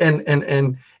 right?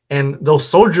 And those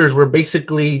soldiers were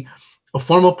basically a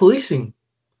form of policing,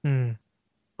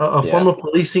 a form of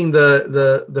policing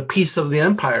the peace of the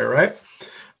empire, right?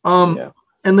 And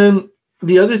then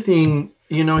the other thing,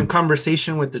 you know, in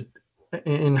conversation with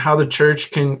in how the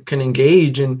church can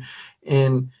engage in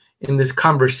this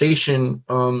conversation,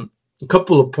 a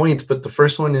couple of points, but the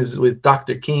first one is with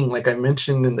Dr. King. Like I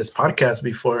mentioned in this podcast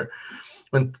before,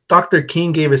 when Dr.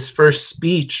 King gave his first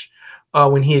speech,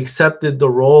 when he accepted the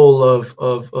role of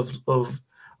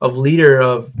leader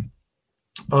of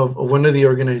one of the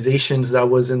organizations that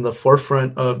was in the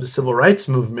forefront of the civil rights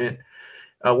movement,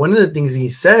 one of the things he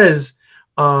says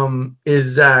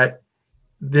is that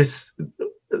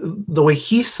the way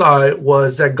he saw it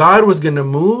was that God was going to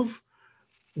move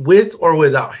with or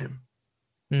without him.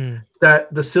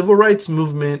 That the civil rights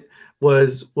movement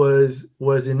was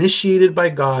initiated by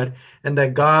God, and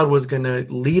that God was going to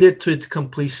lead it to its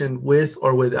completion with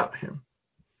or without him.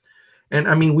 And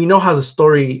I mean, we know how the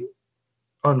story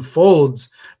unfolds,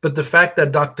 but the fact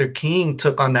that Dr. King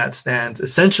took on that stance,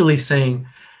 essentially saying,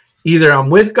 either I'm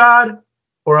with God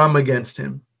or I'm against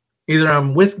him. Either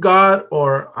I'm with God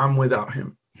or I'm without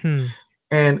him.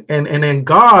 And then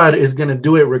God is going to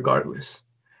do it regardless.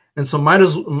 And so might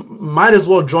as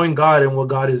well join God in what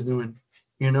God is doing,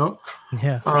 you know?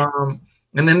 Yeah.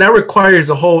 And then that requires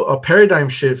a paradigm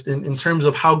shift in terms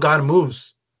of how God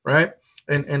moves, right?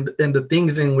 And the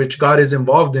things in which God is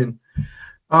involved in.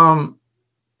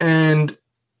 And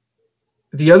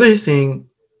the other thing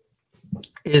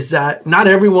is that not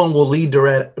everyone will lead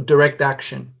direct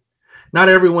action. Not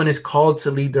everyone is called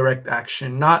to lead direct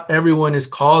action. Not everyone is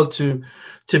called to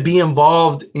be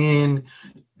involved in,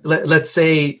 let's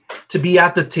say, to be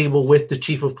at the table with the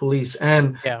chief of police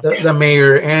and the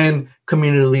mayor and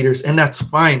community leaders. And that's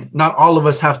fine. Not all of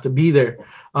us have to be there.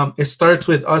 It starts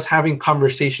with us having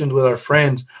conversations with our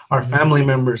friends, our family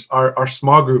members, our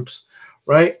small groups,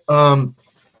 right? And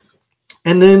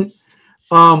then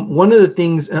one of the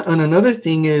things, and another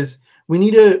thing is, we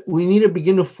need to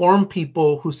begin to form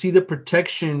people who see the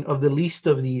protection of the least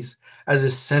of these as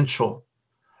essential,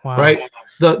 right?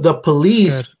 The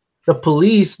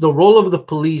police, the role of the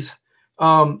police,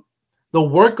 the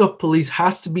work of police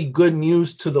has to be good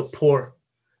news to the poor.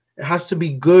 It has to be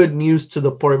good news to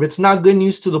the poor. If it's not good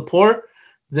news to the poor,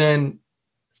 then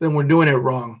we're doing it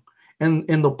wrong. And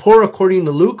the poor, according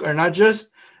to Luke, are not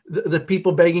just the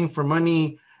people begging for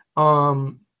money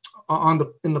in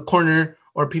the corner,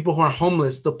 or people who are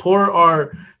homeless. The poor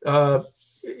are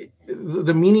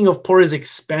the meaning of poor is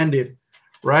expanded,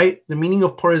 right? The meaning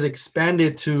of poor is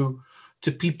expanded to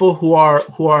people who are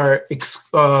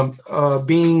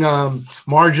being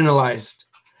marginalized,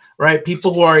 right?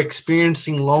 People who are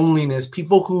experiencing loneliness,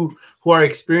 people who are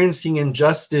experiencing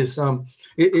injustice.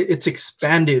 It's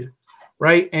expanded,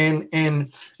 right? And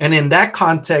in that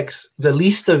context, the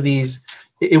least of these,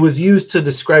 it was used to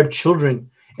describe children.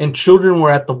 And children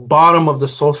were at the bottom of the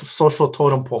social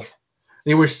totem pole.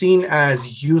 They were seen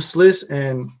as useless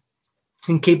and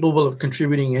incapable of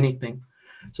contributing anything.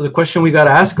 So the question we got to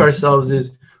ask ourselves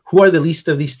is, who are the least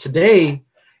of these today?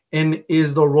 And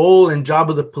is the role and job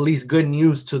of the police good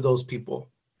news to those people?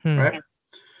 Right?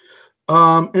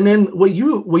 And then what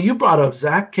you brought up,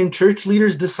 Zach, can church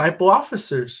leaders disciple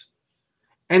officers?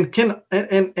 And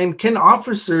can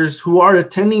officers who are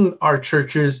attending our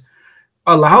churches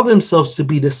allow themselves to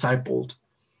be discipled?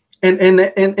 And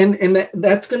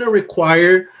that's going to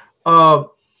require a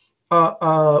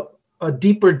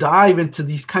deeper dive into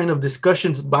these kind of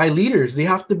discussions by leaders. They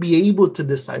have to be able to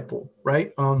disciple,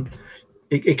 right?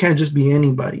 It can't just be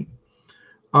anybody.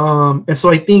 And so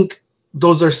I think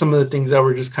those are some of the things that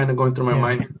were just kind of going through my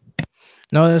mind.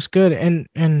 No, that's good.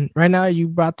 And right now you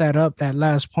brought that up, that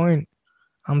last point.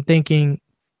 I'm thinking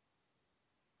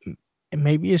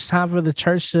maybe it's time for the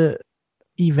church to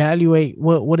evaluate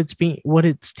what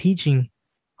it's teaching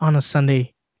on a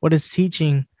Sunday, what it's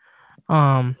teaching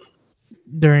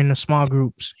during the small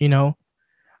groups, and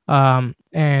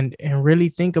really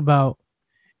think about,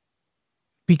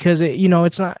 because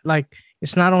it's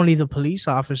not only the police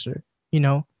officer,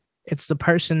 it's the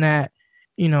person that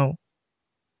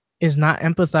is not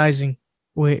empathizing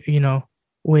with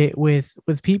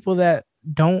with people that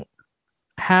don't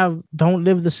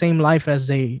live the same life as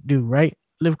they do, right?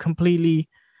 Live completely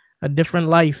a different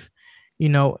life,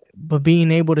 but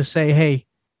being able to say, hey,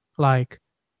 let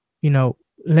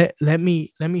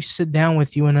me sit down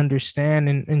with you and understand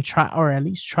and try, or at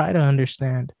least try to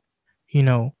understand,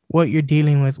 what you're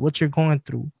dealing with, what you're going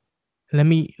through. Let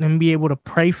me be able to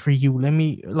pray for you. Let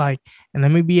me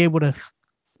be able to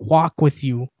walk with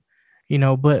you,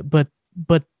 but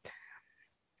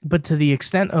to the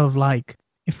extent of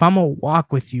if I'm gonna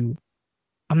walk with you,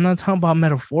 I'm not talking about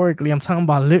metaphorically. I'm talking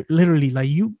about literally,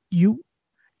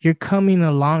 you're coming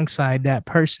alongside that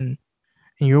person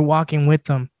and you're walking with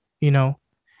them, and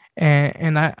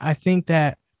I think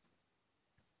that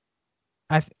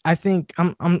I think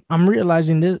I'm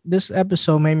realizing this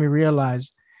episode made me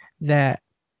realize that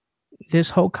this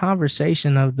whole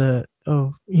conversation of the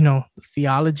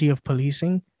theology of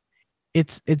policing,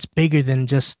 it's bigger than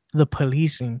just the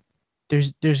policing.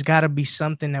 There's got to be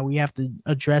something that we have to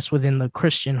address within the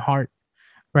Christian heart,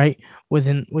 right?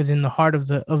 Within the heart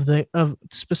of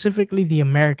specifically the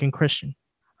American Christian,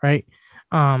 right?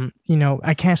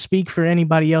 I can't speak for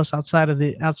anybody else outside of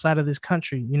this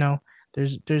country.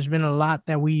 There's been a lot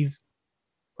that we've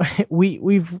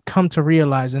come to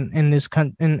realize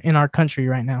in our country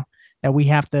right now that we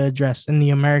have to address in the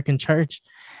American church.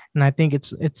 And I think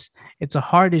it's a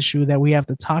hard issue that we have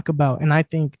to talk about. And I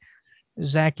think,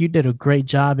 Zach, you did a great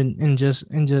job in just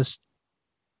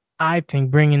I think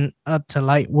bringing up to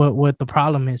light what the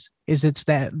problem is. It's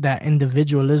that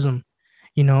individualism,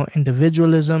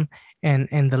 individualism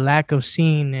and the lack of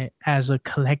seeing it as a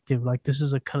collective. Like, this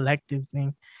is a collective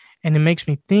thing. And it makes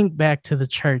me think back to the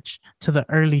church, to the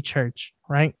early church,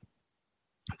 right?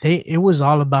 It was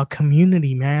all about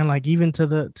community, man. Like, even to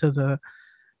the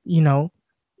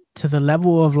to the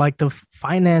level of the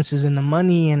finances and the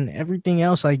money and everything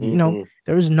else. There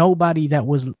was nobody that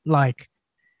was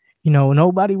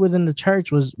nobody within the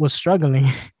church was struggling.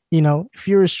 If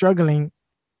you were struggling,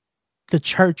 the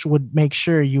church would make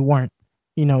sure you weren't,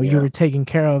 you were taken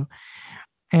care of.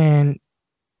 And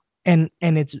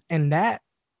that,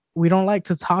 we don't like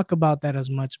to talk about that as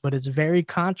much, but it's very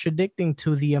contradicting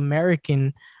to the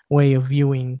American way of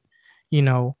viewing,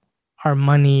 our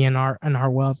money and our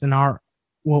wealth and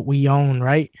what we own,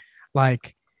 right?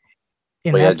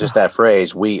 Just that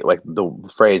phrase,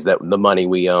 the phrase that the money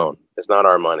we own, it's not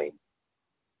our money.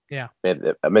 Yeah.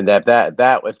 I mean, if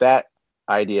that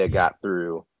idea got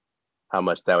through, how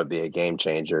much that would be a game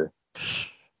changer.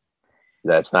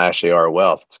 That's not actually our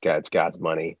wealth. It's God's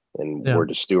money, and we're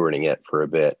just stewarding it for a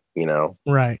bit,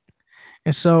 Right.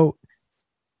 And so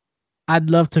I'd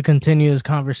love to continue this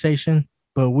conversation,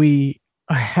 but we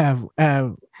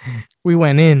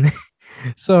went in.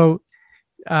 So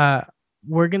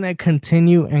we're going to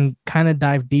continue and kind of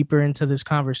dive deeper into this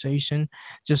conversation.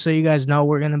 Just so you guys know,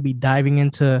 we're going to be diving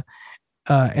into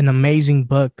an amazing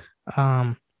book.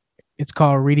 It's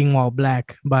called Reading While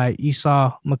Black by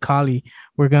Esau McCaulley.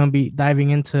 We're going to be diving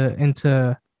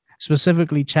into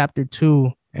specifically chapter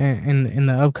 2 in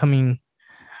the upcoming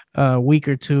week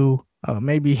or two,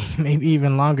 maybe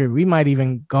even longer. We might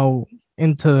even go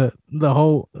into the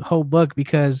whole book,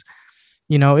 because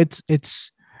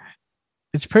it's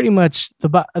pretty much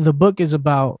the book is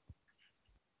about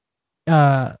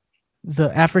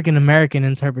the African American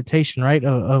interpretation, right,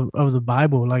 of the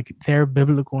Bible, like their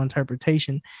biblical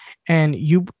interpretation. And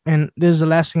this is the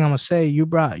last thing I'm gonna say. You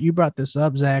brought this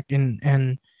up, Zach,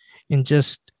 and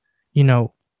just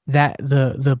that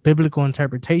the biblical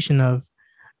interpretation of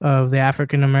the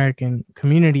African American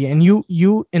community, and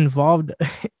you involved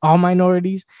all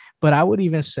minorities, but I would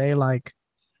even say,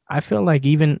 I feel like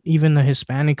even the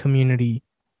Hispanic community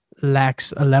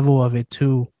lacks a level of it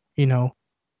too. You know,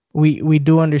 we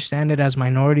do understand it as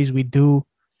minorities. We do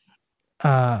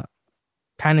kind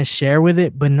of share with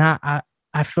it, but not.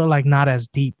 I feel like not as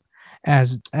deep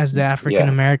as the African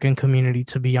American community.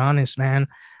 To be honest, man,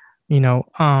 you know,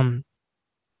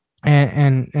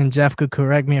 and Jeff could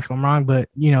correct me if I'm wrong, but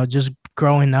you know, just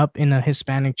growing up in a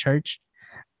Hispanic church,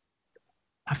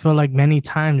 I feel like many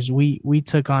times we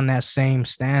took on that same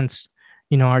stance.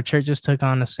 You know, our churches took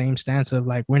on the same stance of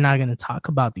like, we're not going to talk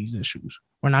about these issues.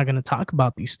 We're not going to talk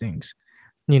about these things,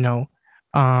 you know.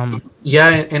 Yeah,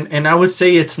 and I would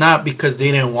say it's not because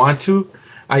they didn't want to.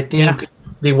 I think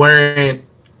they weren't,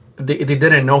 they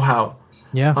didn't know how.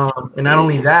 Yeah. And not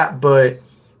only that, but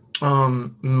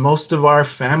most of our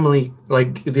family,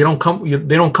 like they don't come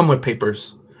with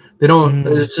papers. They don't,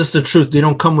 it's just the truth. They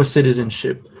don't come with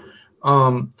citizenship.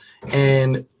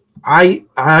 And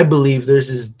I believe there's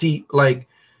this deep, like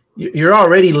you're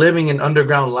already living an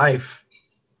underground life.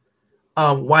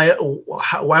 Why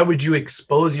would you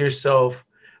expose yourself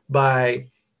by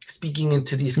speaking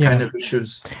into these kind of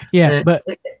issues? Yeah,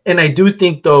 and I do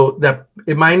think though that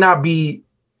it might not be,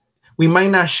 we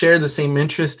might not share the same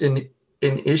interest in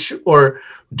issue or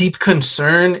deep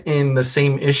concern in the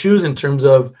same issues in terms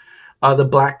of the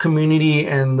Black community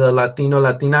and the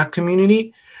Latina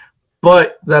community,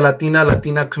 but the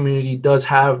Latina community does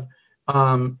have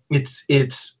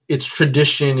its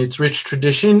tradition, its rich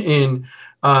tradition in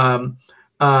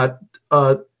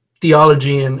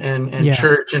theology and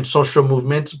church and social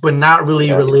movements, but not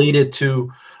really related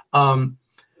to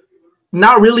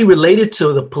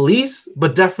the police,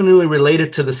 but definitely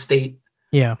related to the state.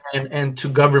 And to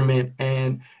government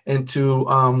and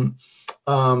to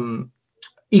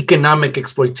economic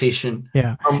exploitation.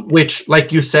 Which,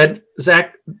 like you said,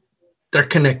 Zach, they're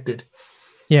connected.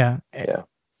 And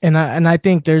I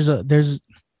think there's a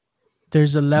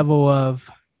level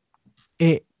of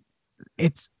it.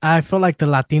 It's, I feel like the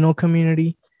Latino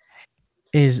community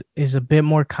is a bit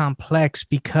more complex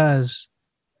because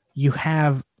you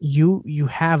have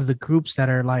the groups that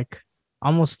are like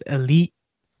almost elite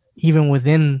even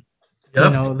within you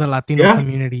know, the Latino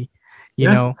community, you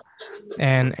know,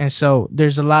 and so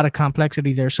there's a lot of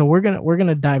complexity there. So we're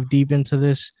gonna dive deep into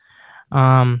this.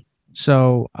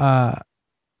 So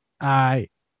I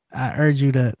urge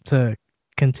you to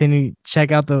continue,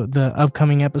 check out the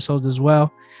upcoming episodes as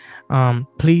well.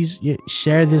 Please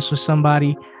share this with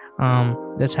somebody.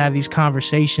 Let's have these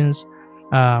conversations.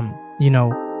 You know,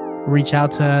 reach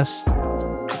out to us.